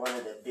one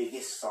of the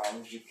biggest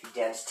songs you could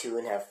dance to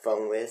and have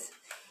fun with.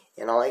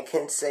 And all I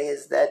can say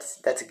is that's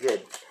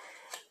good.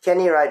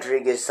 Kenny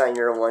Rodriguez on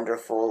your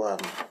wonderful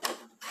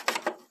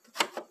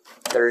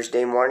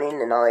Thursday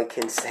morning, and all I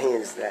can say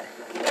is that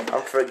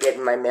I'm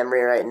forgetting my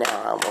memory right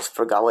now. I almost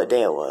forgot what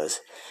day it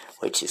was,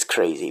 which is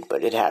crazy,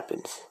 but it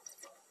happens.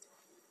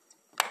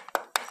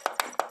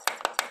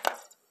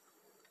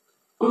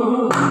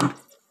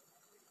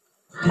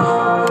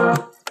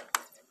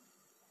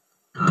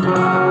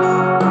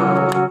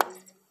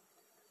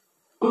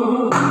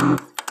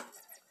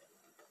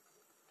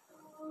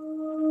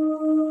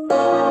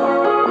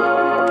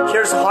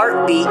 Here's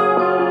Heartbeat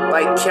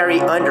by Carrie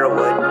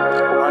Underwood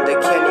on the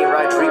Kenny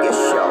Rodriguez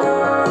Show,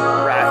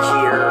 right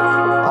here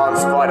on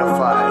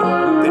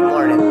Spotify. Good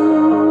morning.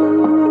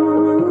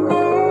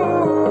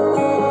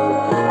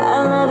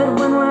 I love it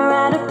when we're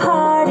at a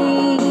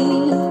party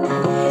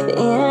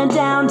in a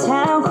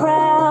downtown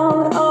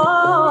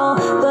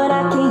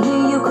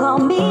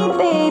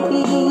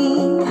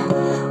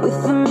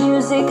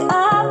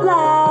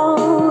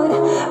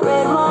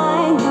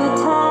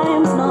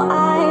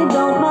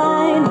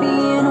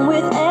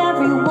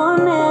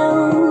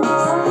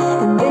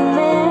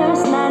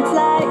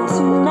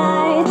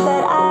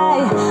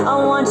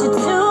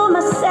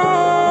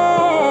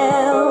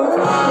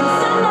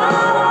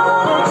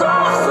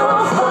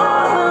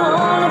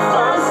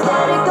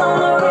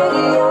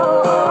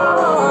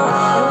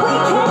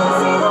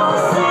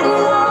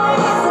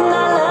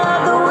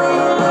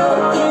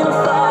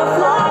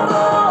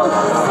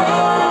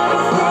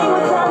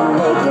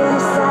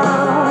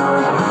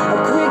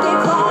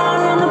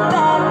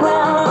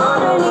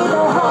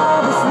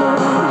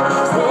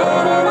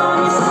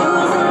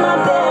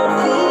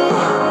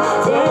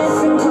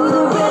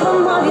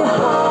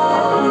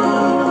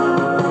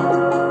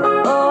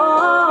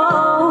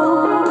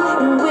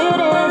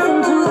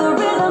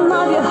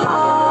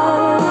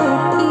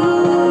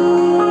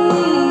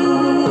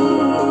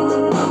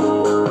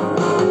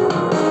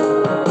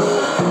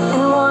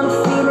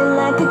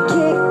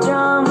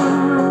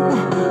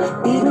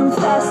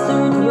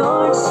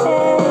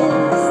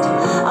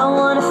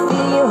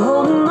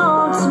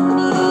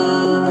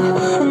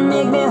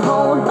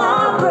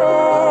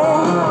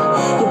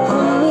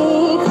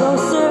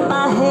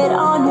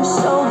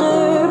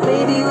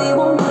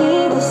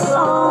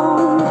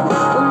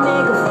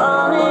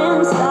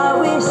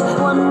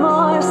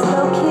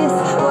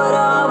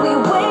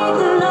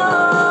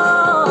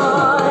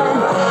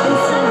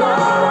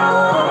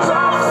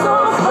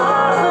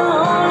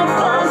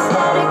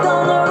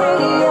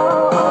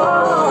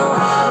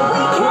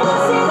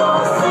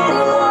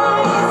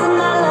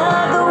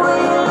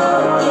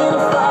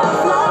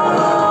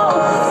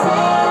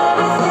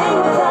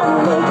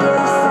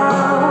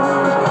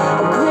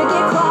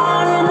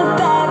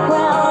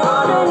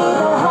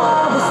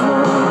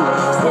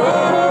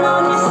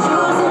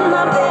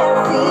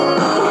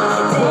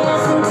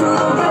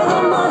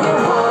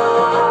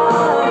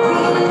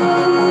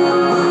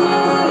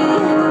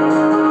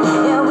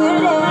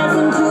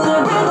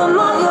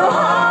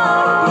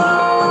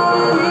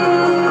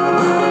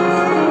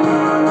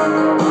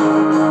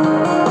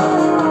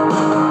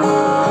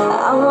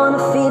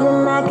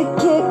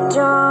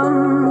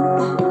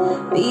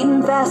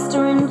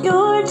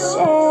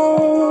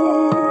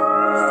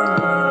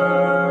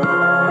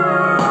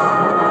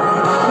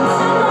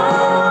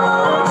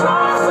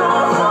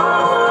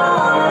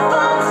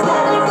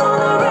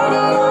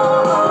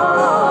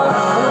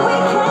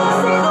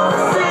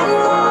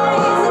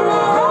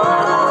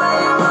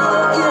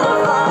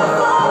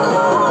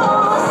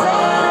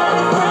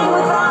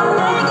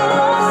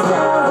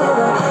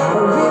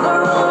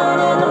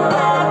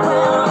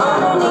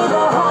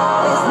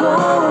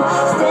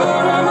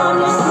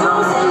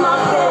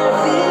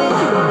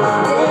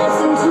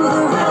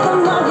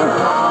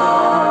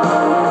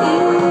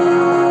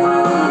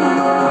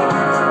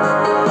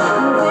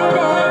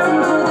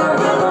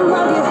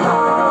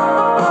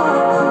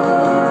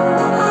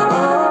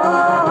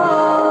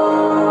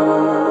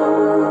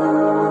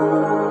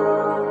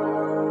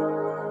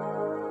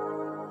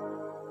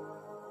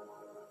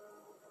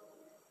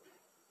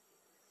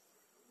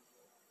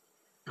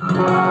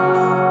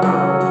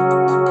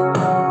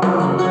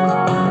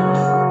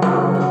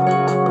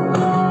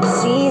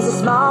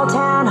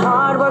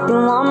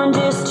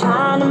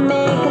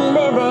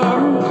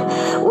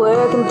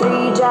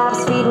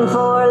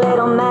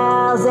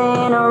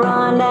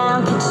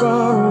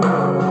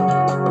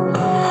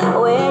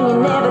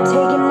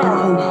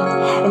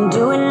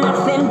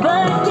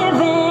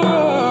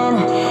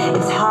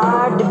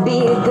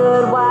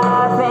good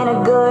wife and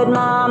a good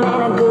mom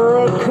and a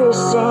good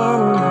Christian.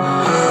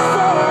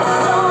 Said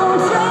I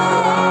don't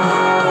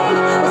drink,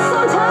 but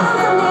sometimes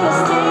I need a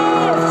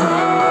stiff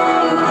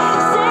drink.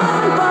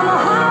 Sipping from a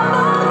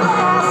highball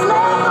glass,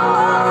 let the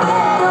world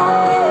fade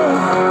away.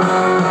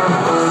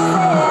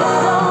 Said I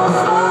don't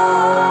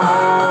smoke,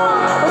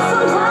 but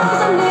sometimes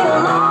I need a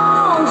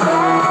long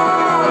drag.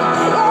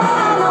 Yeah,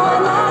 I know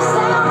it might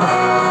sound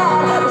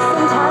bad, but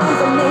sometimes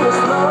I need a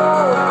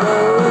smoke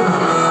break.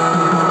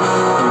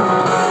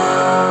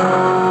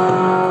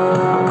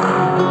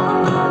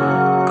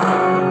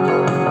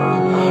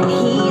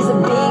 He's a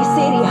big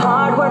city,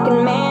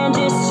 hard-working man,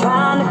 just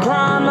trying to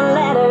climb a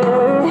ladder.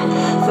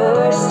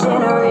 First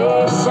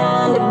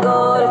generation to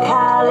go to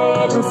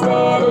college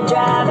instead of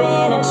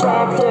driving a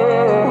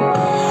tractor.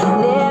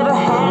 Never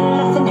had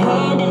nothing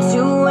handed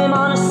to him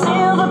on a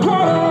silver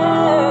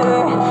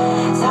platter.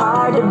 It's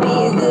hard to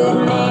be a good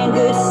man,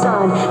 good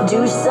son,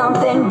 do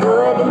something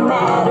good that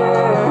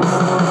matters.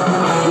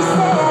 He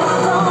said I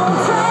don't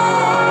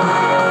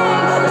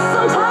drink, but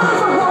sometimes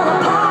I wanna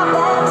pop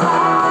that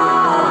top.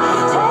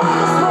 Take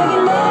a swig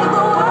and make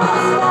the world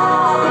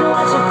stop and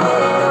watch it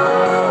fade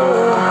away.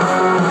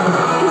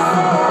 He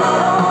said I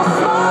don't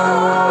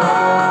smoke,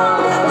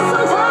 but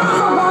sometimes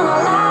I wanna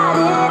light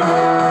it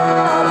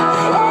up.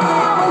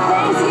 Yeah, when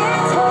things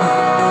get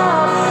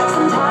tough,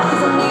 sometimes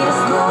I need a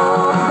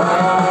smoke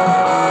break.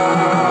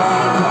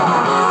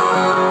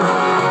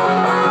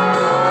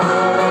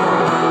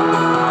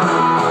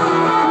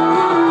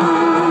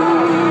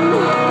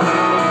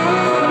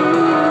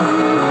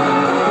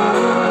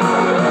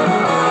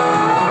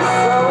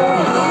 So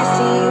here's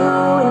to you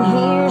and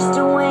here's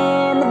to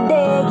when the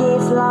day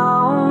gets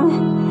long.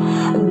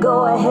 Go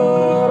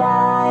ahead, I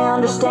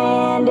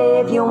understand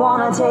if you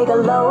wanna take a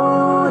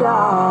load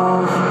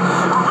off.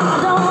 I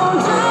don't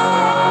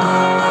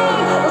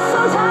drink, but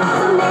sometimes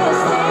I need a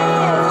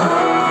stiff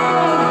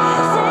drink.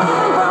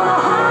 Sipping from a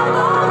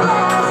highball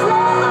glass,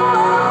 let the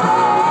world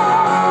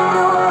fade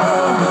away.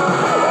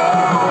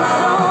 Yeah, I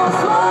don't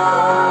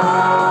smoke,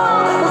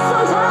 but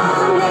sometimes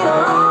I need a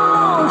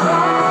long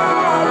drag.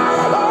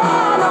 Yeah,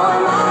 I know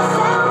it might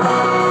sound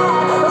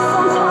bad, but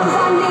sometimes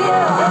I need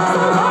a.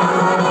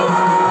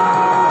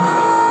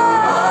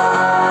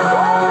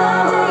 When the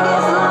day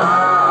gets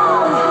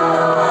long,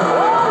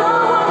 when the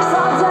work's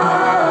all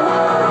done,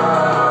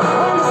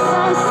 when the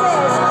sun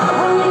sets,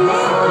 when you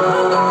need to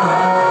forget,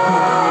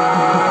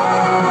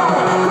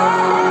 grab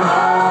that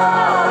cup,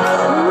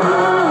 fill it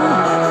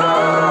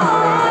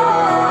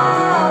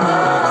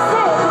up,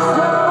 sip it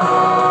slow,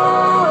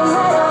 and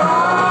let it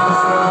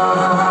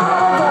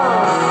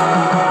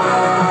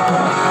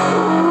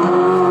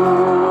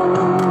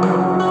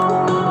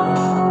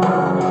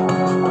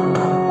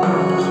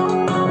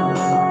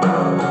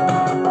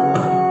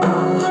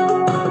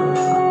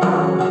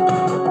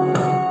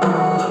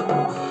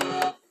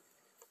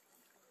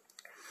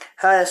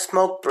Hi, a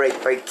smoke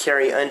break by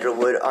Carrie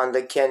Underwood on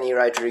the Kenny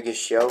Rodriguez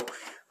Show,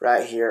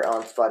 right here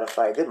on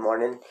Spotify. Good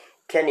morning,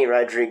 Kenny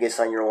Rodriguez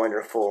on your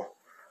wonderful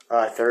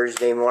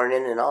Thursday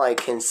morning, and all I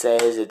can say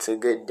is it's a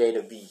good day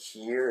to be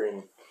here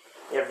and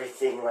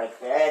everything like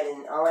that,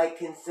 and all I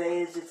can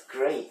say is it's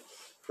great.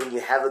 When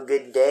you have a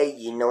good day,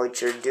 you know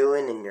what you're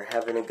doing, and you're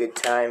having a good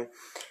time.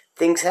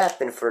 Things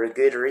happen for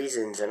good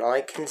reasons, and all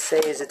I can say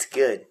is it's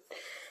good.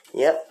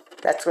 Yep,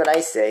 that's what I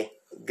say.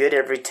 Good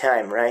every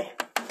time, right?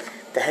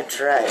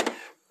 That's right.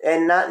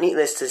 And not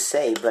needless to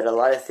say, but a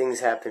lot of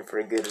things happen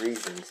for good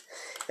reasons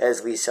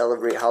as we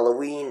celebrate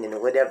Halloween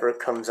and whatever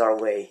comes our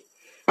way.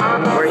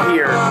 We're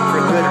here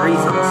for good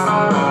reasons.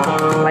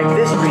 Like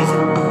this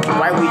reason,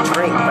 Why We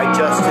Drink by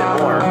Justin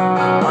Moore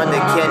on the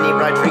Kenny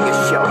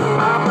Rodriguez Show,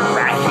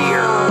 right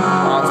here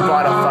on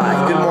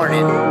Spotify. Good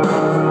morning.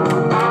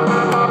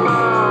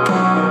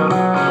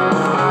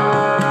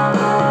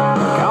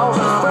 Cause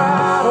it's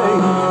Friday,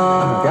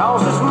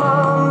 cause it's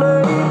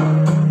Monday,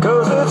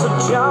 cause it's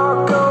a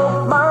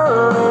charcoal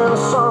burning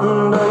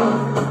Sunday,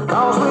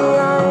 cause we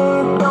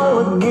ain't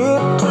gonna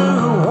get to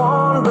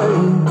one day.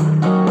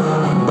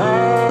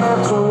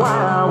 That's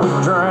why we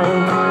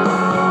drink.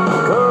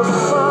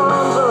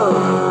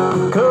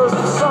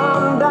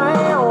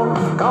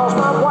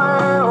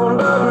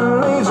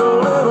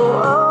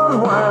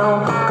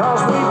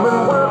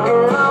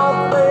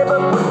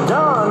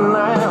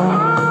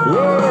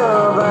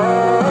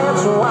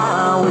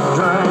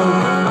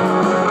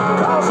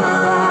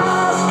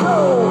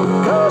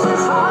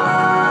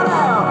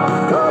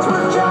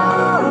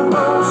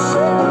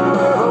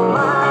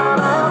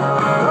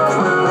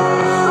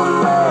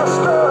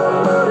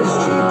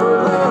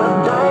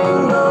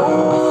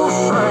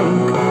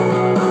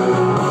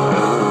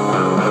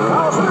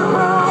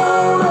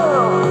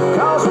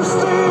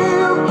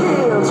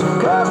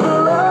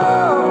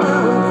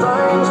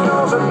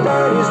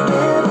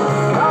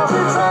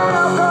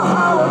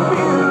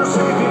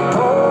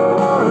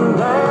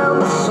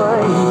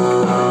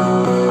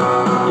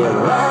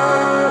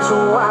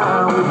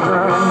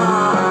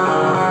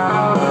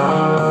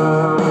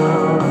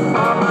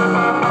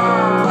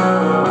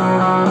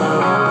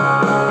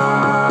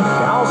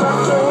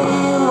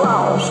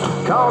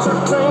 'cause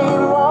her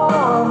team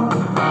won.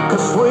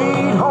 'Cause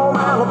Sweet Home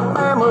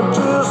Alabama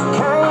just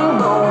came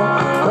on.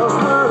 'Cause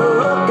we're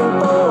looking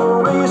for a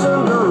reason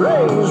to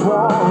raise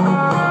one.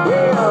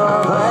 Yeah,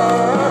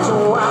 that's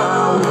why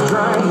we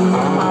drink.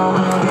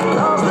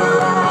 'Cause the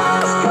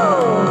lights go,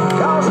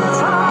 'cause it's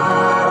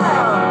hot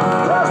out.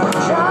 'Cause we're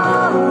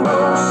jumbo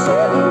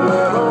sitting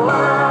with a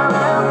line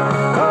out.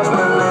 'Cause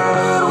we're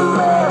little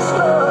messed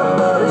up,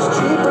 but it's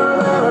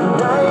cheaper than a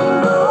dang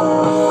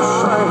old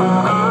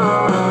shrink.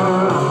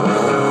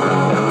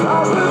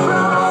 'Cause we're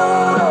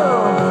grown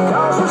up,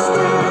 'cause we're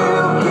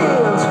still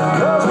kids.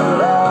 'Cause we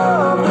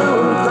love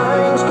doing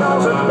things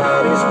 'cause our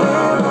daddies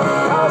did.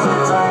 'Cause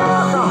it's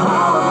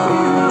alcohol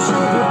abuse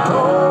if you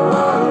pour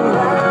one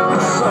down the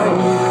sink.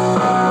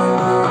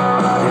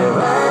 Yeah,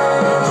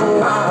 that's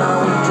why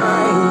we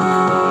drink.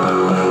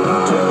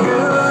 To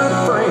good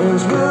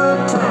friends, good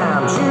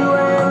times, you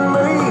and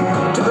me.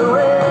 To the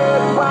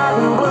red, white,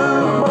 and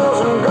blue boys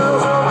and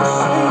girls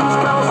overseas.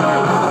 'Cause the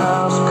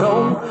life's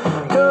cold,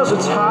 'cause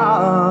it's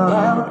hot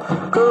out.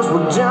 'Cause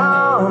we're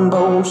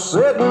jumbo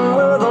sitting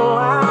with a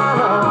line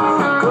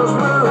out. 'Cause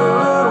we're a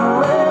little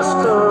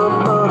messed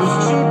up, but it's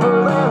cheaper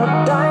than a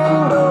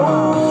dang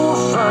old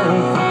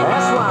shrink.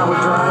 That's why we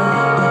drink.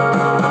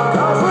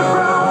 'Cause we're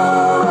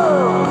grown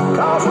up,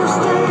 'cause we're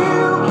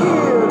still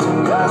kids.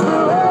 'Cause we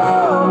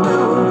love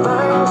doing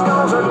things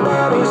 'cause our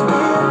daddies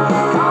did.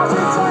 'Cause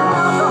it's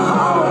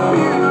alcohol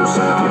abuse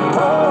if you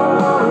pour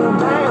one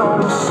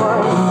down the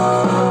sink.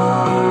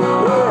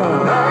 Yeah,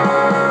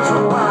 that's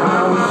why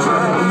we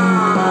drink.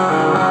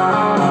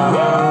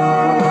 Yeah,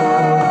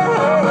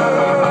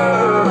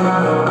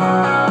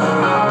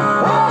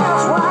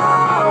 that's why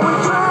we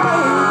drink.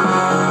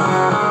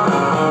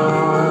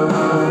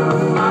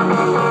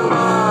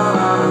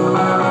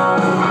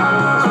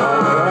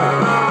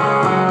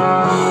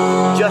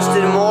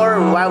 Justin Moore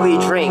and Why We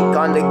Drink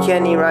on the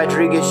Kenny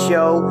Rodriguez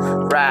Show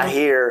right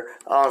here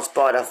on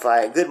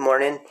Spotify. Good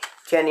morning,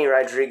 Kenny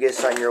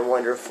Rodriguez on your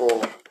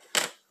wonderful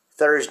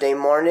Thursday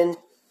morning.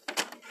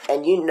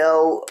 And you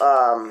know,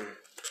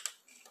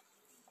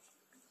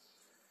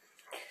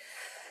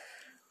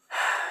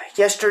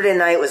 yesterday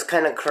night was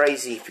kind of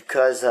crazy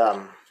because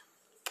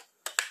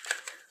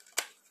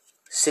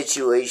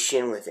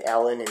situation with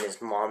Alan and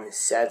his mom is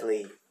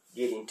sadly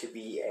getting to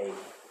be a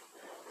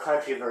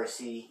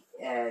controversy,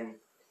 and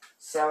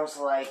sounds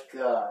like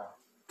his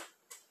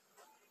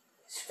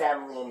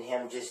family and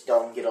him just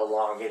don't get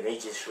along, and they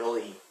just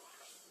really,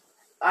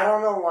 I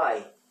don't know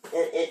why.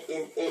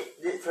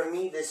 For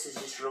me, this is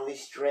just really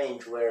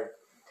strange, where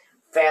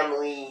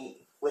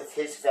family, with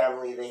his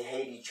family, they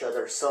hate each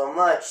other so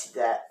much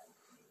that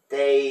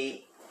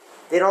they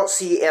don't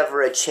see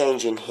ever a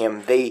change in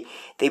him. They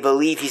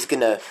believe he's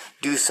gonna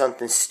do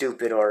something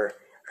stupid or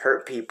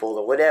hurt people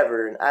or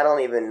whatever, and I don't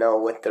even know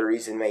what the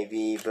reason may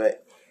be,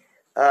 but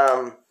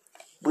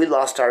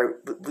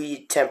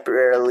we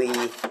temporarily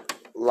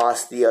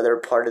lost the other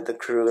part of the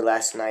crew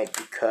last night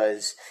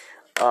because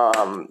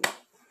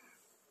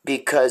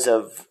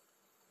of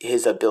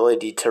his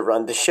ability to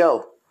run the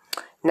show.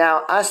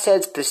 Now, I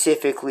said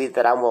specifically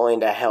that I'm willing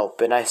to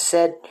help, and I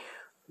said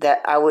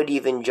that I would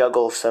even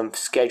juggle some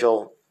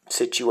schedule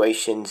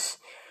situations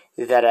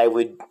that I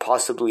would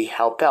possibly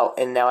help out,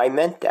 and now I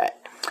meant that.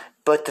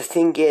 But the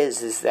thing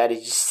is that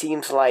it just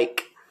seems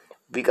like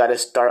we gotta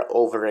start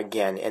over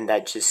again, and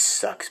that just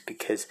sucks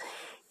because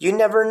you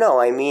never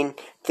know. I mean,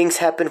 things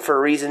happen for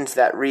reasons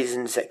that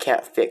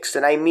can't fix.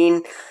 And I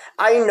mean,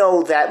 I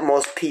know that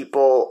most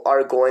people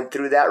are going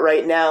through that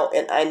right now,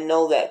 and I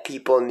know that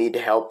people need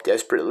help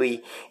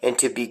desperately and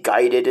to be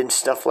guided and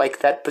stuff like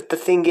that. But the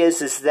thing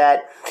is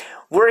that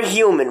we're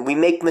human. We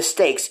make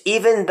mistakes.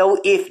 Even though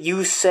if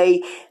you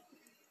say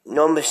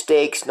no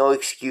mistakes, no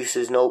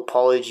excuses, no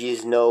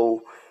apologies,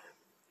 no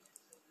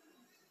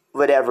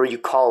whatever you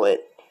call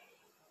it,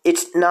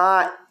 it's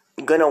not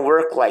gonna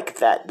work like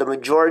that. The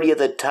majority of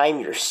the time,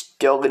 you're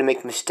still gonna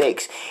make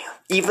mistakes.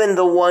 Even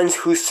the ones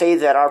who say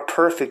that are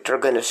perfect are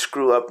gonna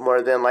screw up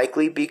more than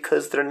likely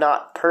because they're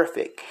not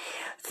perfect.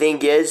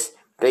 Thing is,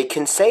 they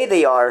can say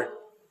they are,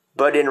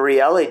 but in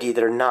reality,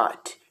 they're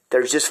not.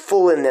 They're just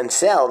fooling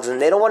themselves, and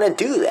they don't want to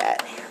do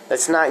that.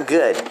 That's not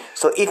good.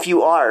 So if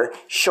you are,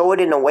 show it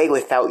in a way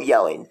without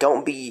yelling.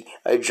 Don't be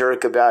a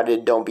jerk about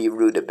it. Don't be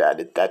rude about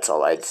it. That's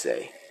all I'd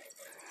say.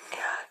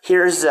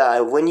 Here's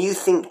When You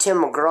Think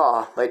Tim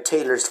McGraw by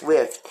Taylor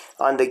Swift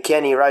on the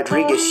Kenny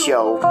Rodriguez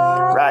Show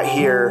right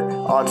here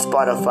on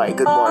Spotify.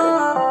 Good morning.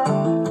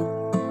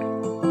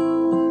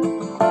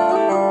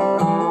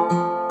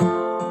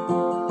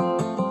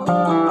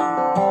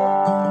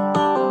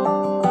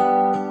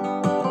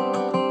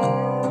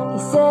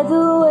 Said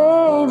the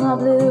way my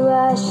blue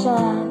eyes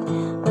shine,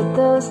 but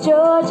those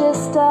Georgia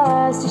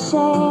stars to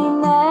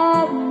shame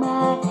at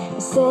night. You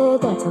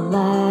said that's a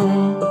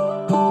lie.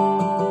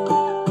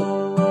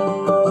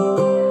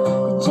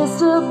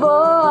 Just a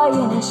boy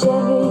in a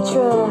Chevy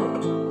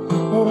truck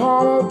that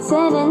had a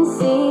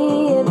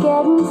tendency of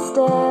getting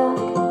stuck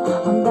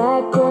on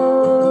back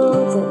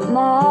roads at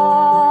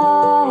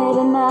night,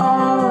 and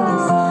I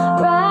was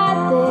right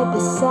there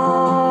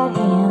beside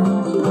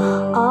him.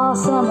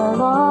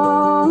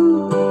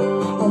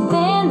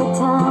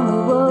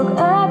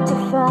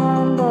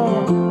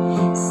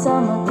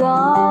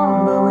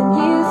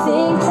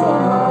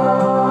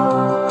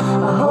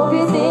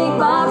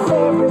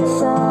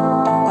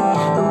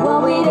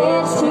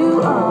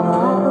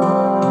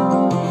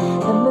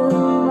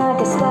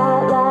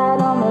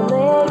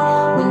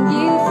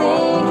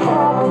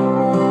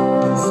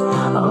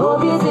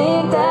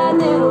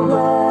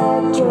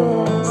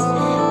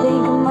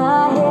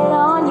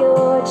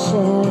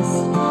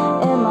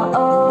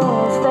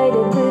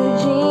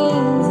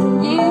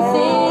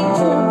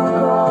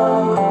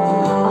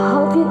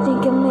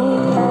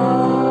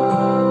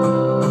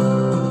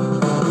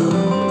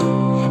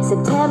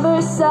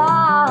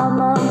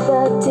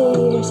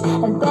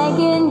 and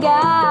thanking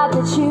God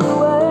that you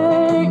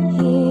weren't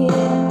here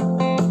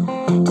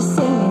to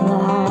see me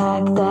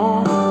like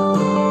that.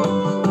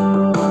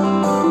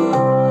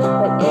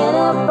 But in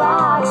a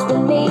box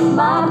beneath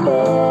my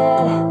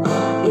bed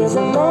is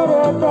a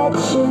letter that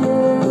you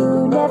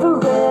never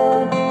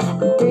read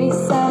 3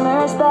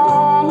 summers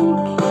back.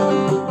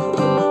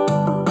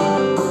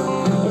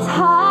 It's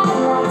hard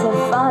not to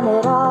find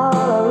it all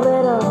a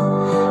little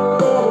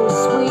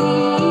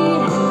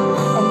bittersweet.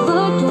 And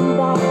looking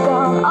back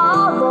on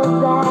all of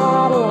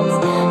that, it's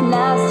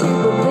nice to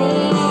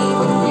believe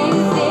when you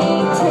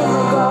think Tim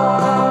McGraw.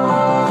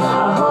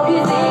 I hope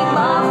you think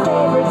my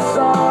favorite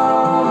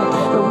song,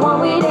 the one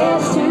we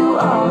dance to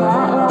all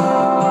night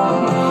long,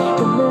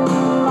 the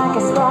moon like a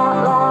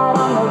spotlight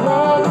on the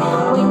lake.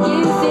 When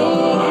you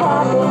think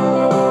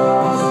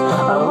happiness,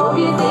 I hope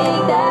you think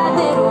that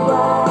little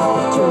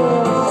white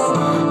dress.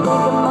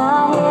 Think of my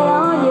head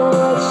on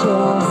your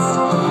chest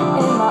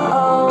and my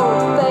old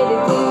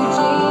faded blue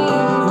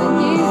jeans. When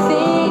you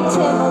think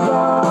Tim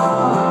McGraw,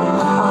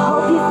 I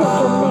hope you think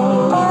of me.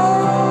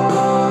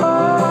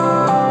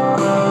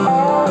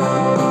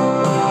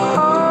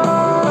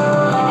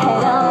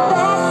 And I'm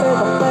back for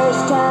the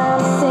first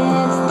time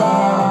since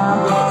then. I'm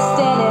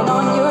standing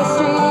on your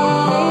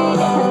street,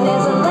 and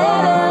there's a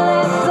letter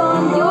left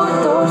on your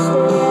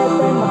doorstep,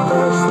 and the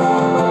first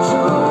thing that you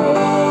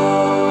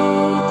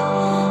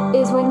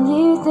read is when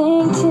you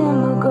think Tim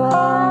McGraw.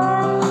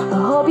 I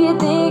hope you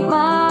think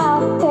my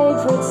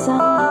favorite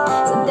song.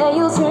 Someday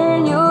you'll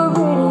turn your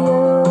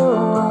radio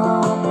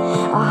on.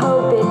 I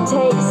hope it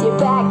takes you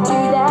back to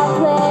that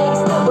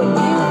place when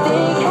you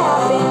think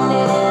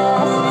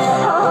happiness.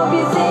 I hope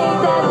you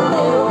think that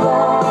little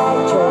black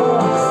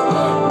dress.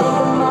 Think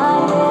of my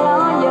head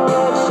on your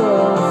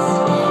chest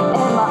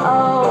and my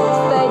old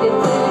faded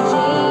blue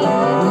jeans.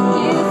 When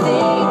you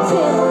think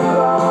Tim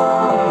McGraw,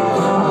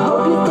 I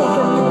hope you think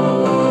of me.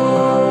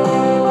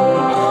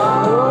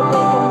 Oh,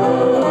 think of me.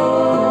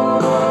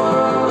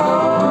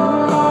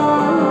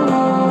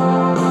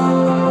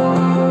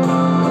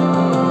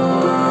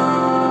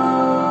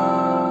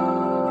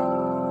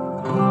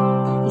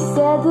 You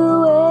said the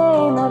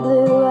way my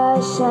blue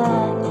eyes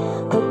shine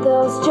put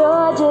those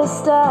Georgia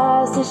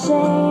stars to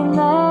shame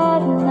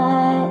that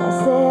night. I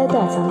said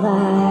that's a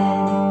lie.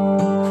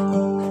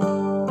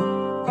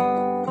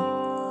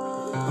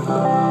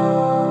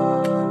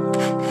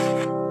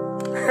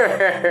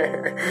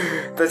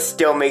 That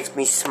still makes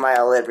me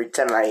smile every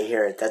time I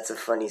hear it. That's a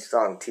funny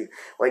song too.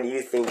 When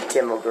you think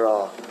Tim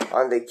McGraw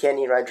on the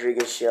Kenny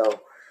Rodriguez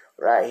show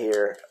right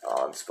here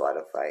on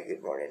Spotify.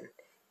 Good morning,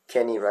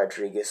 Kenny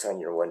Rodriguez on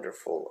your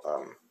wonderful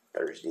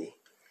Thursday.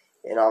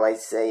 And all I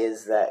say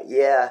is that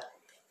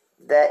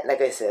that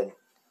like I said,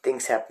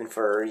 things happen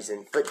for a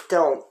reason. But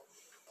don't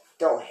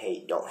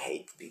hate,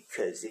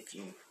 because if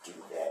you do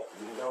that,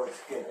 you know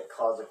it's gonna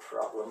cause a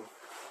problem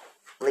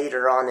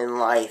later on in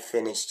life,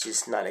 and it's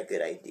just not a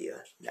good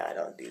idea. Nah,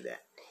 don't do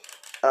that.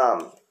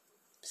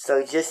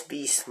 So just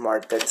be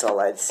smart, that's all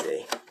I'd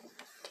say.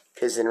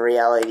 Because in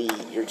reality,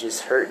 you're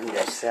just hurting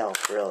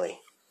yourself,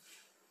 really.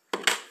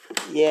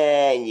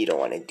 Yeah, and you don't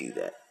want to do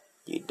that.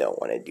 You don't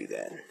want to do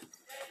that.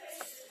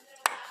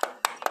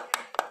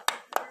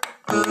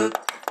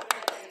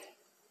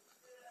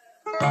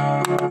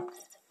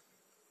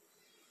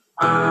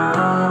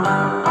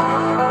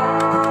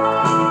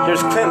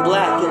 There's Clint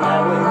Black, and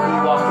I wouldn't be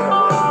walking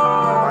away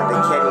on the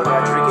Kenny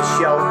Rodriguez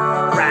show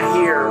right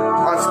here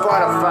on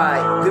Spotify.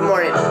 Good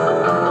morning.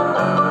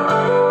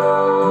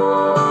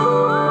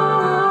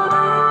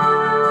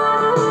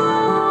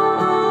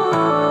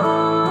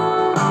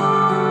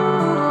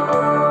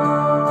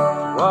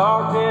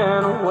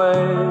 Walking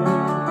away,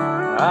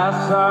 I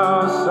saw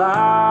a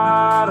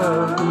side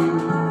of you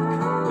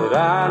that I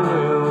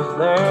knew was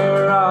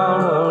there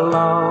all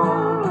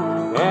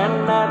along. And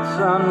that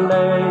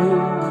Sunday,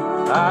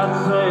 I'd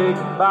say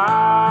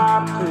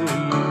goodbye to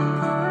you.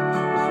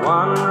 'Cause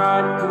one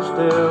right can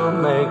still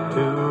make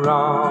two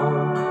wrong.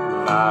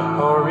 Not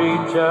for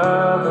each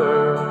other,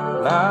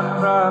 not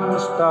from the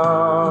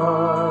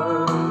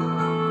start.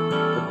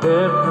 The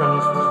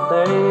difference was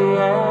day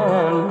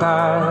and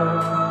night.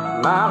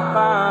 My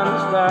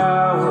finest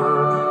hour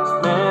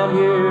spent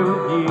here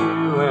with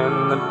you in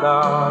the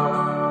dark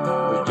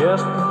was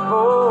just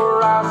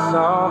before I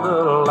saw the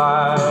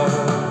light.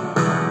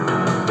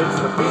 It's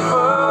the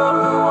people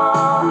who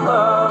want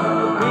love,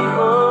 the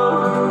people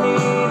who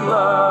need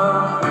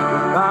love, who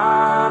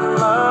find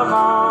love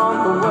on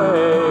the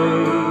way.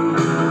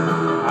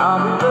 I'll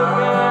be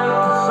looking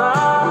for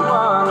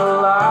someone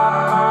till I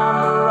find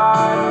the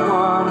right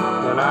one,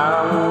 and I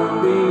won't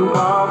be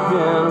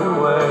walking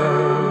away.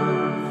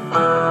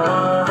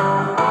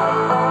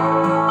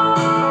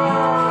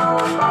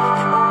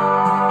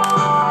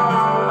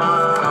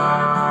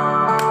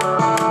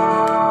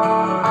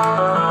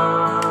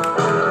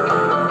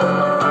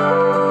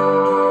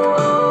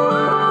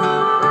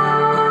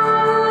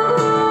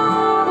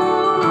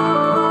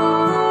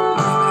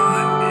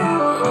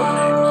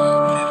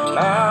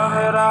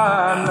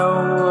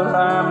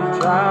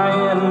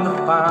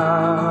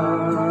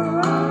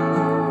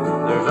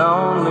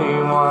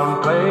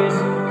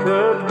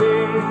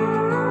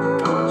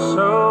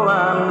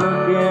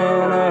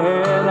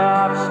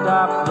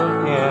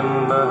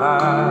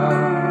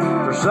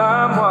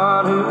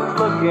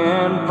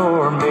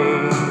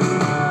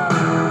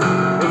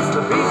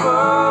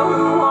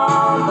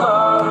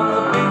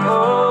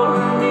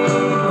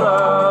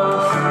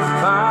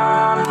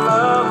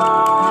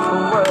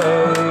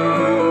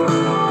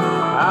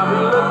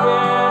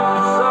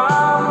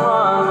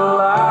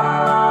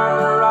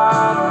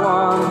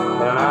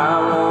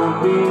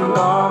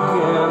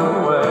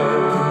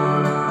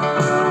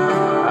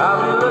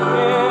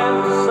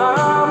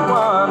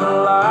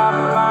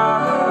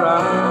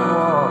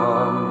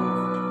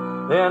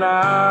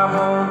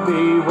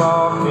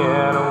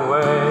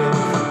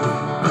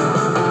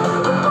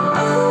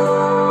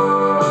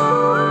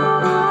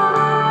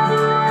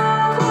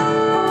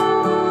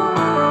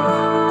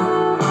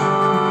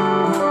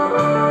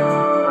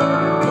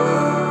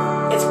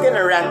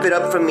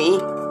 from me,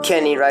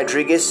 Kenny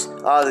Rodriguez.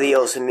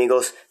 Adios,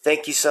 amigos.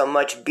 Thank you so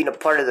much for being a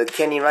part of the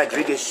Kenny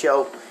Rodriguez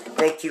Show.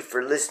 Thank you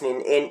for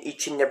listening in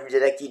each and every day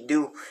that you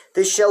do.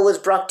 This show was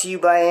brought to you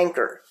by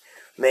Anchor.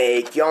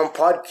 Make your own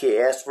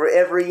podcast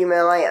wherever you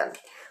may land,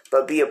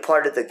 but be a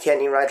part of the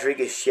Kenny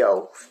Rodriguez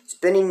Show,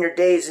 spending your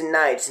days and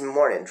nights and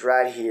mornings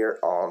right here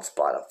on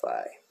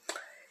Spotify.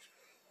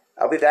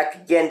 I'll be back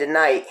again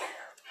tonight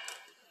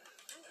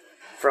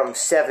from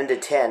 7 to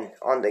 10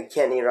 on the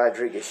Kenny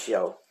Rodriguez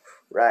Show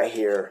right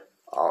here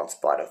on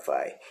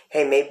Spotify.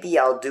 Hey, maybe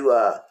I'll do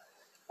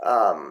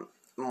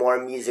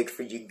more music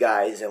for you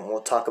guys and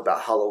we'll talk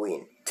about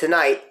Halloween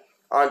tonight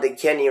on the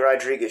Kenny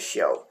Rodriguez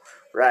Show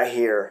right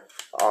here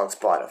on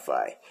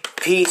Spotify.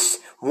 Peace,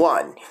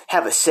 one.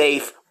 Have a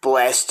safe,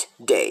 blessed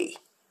day.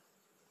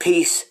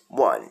 Peace,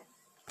 one.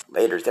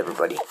 Laters,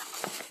 everybody.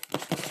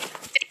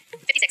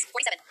 56,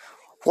 47.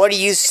 What do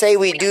you say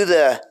we do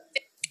the...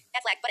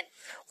 That flag button.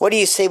 What do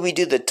you say we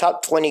do the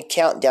top 20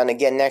 countdown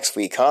again next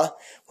week, huh?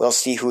 We'll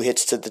see who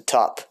hits to the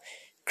top.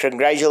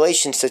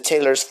 Congratulations to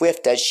Taylor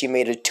Swift as she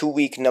made a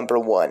 2-week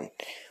 #1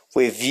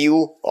 with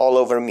You All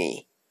Over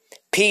Me.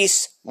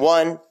 Peace,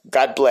 one,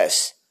 God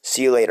bless.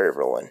 See you later,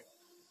 everyone.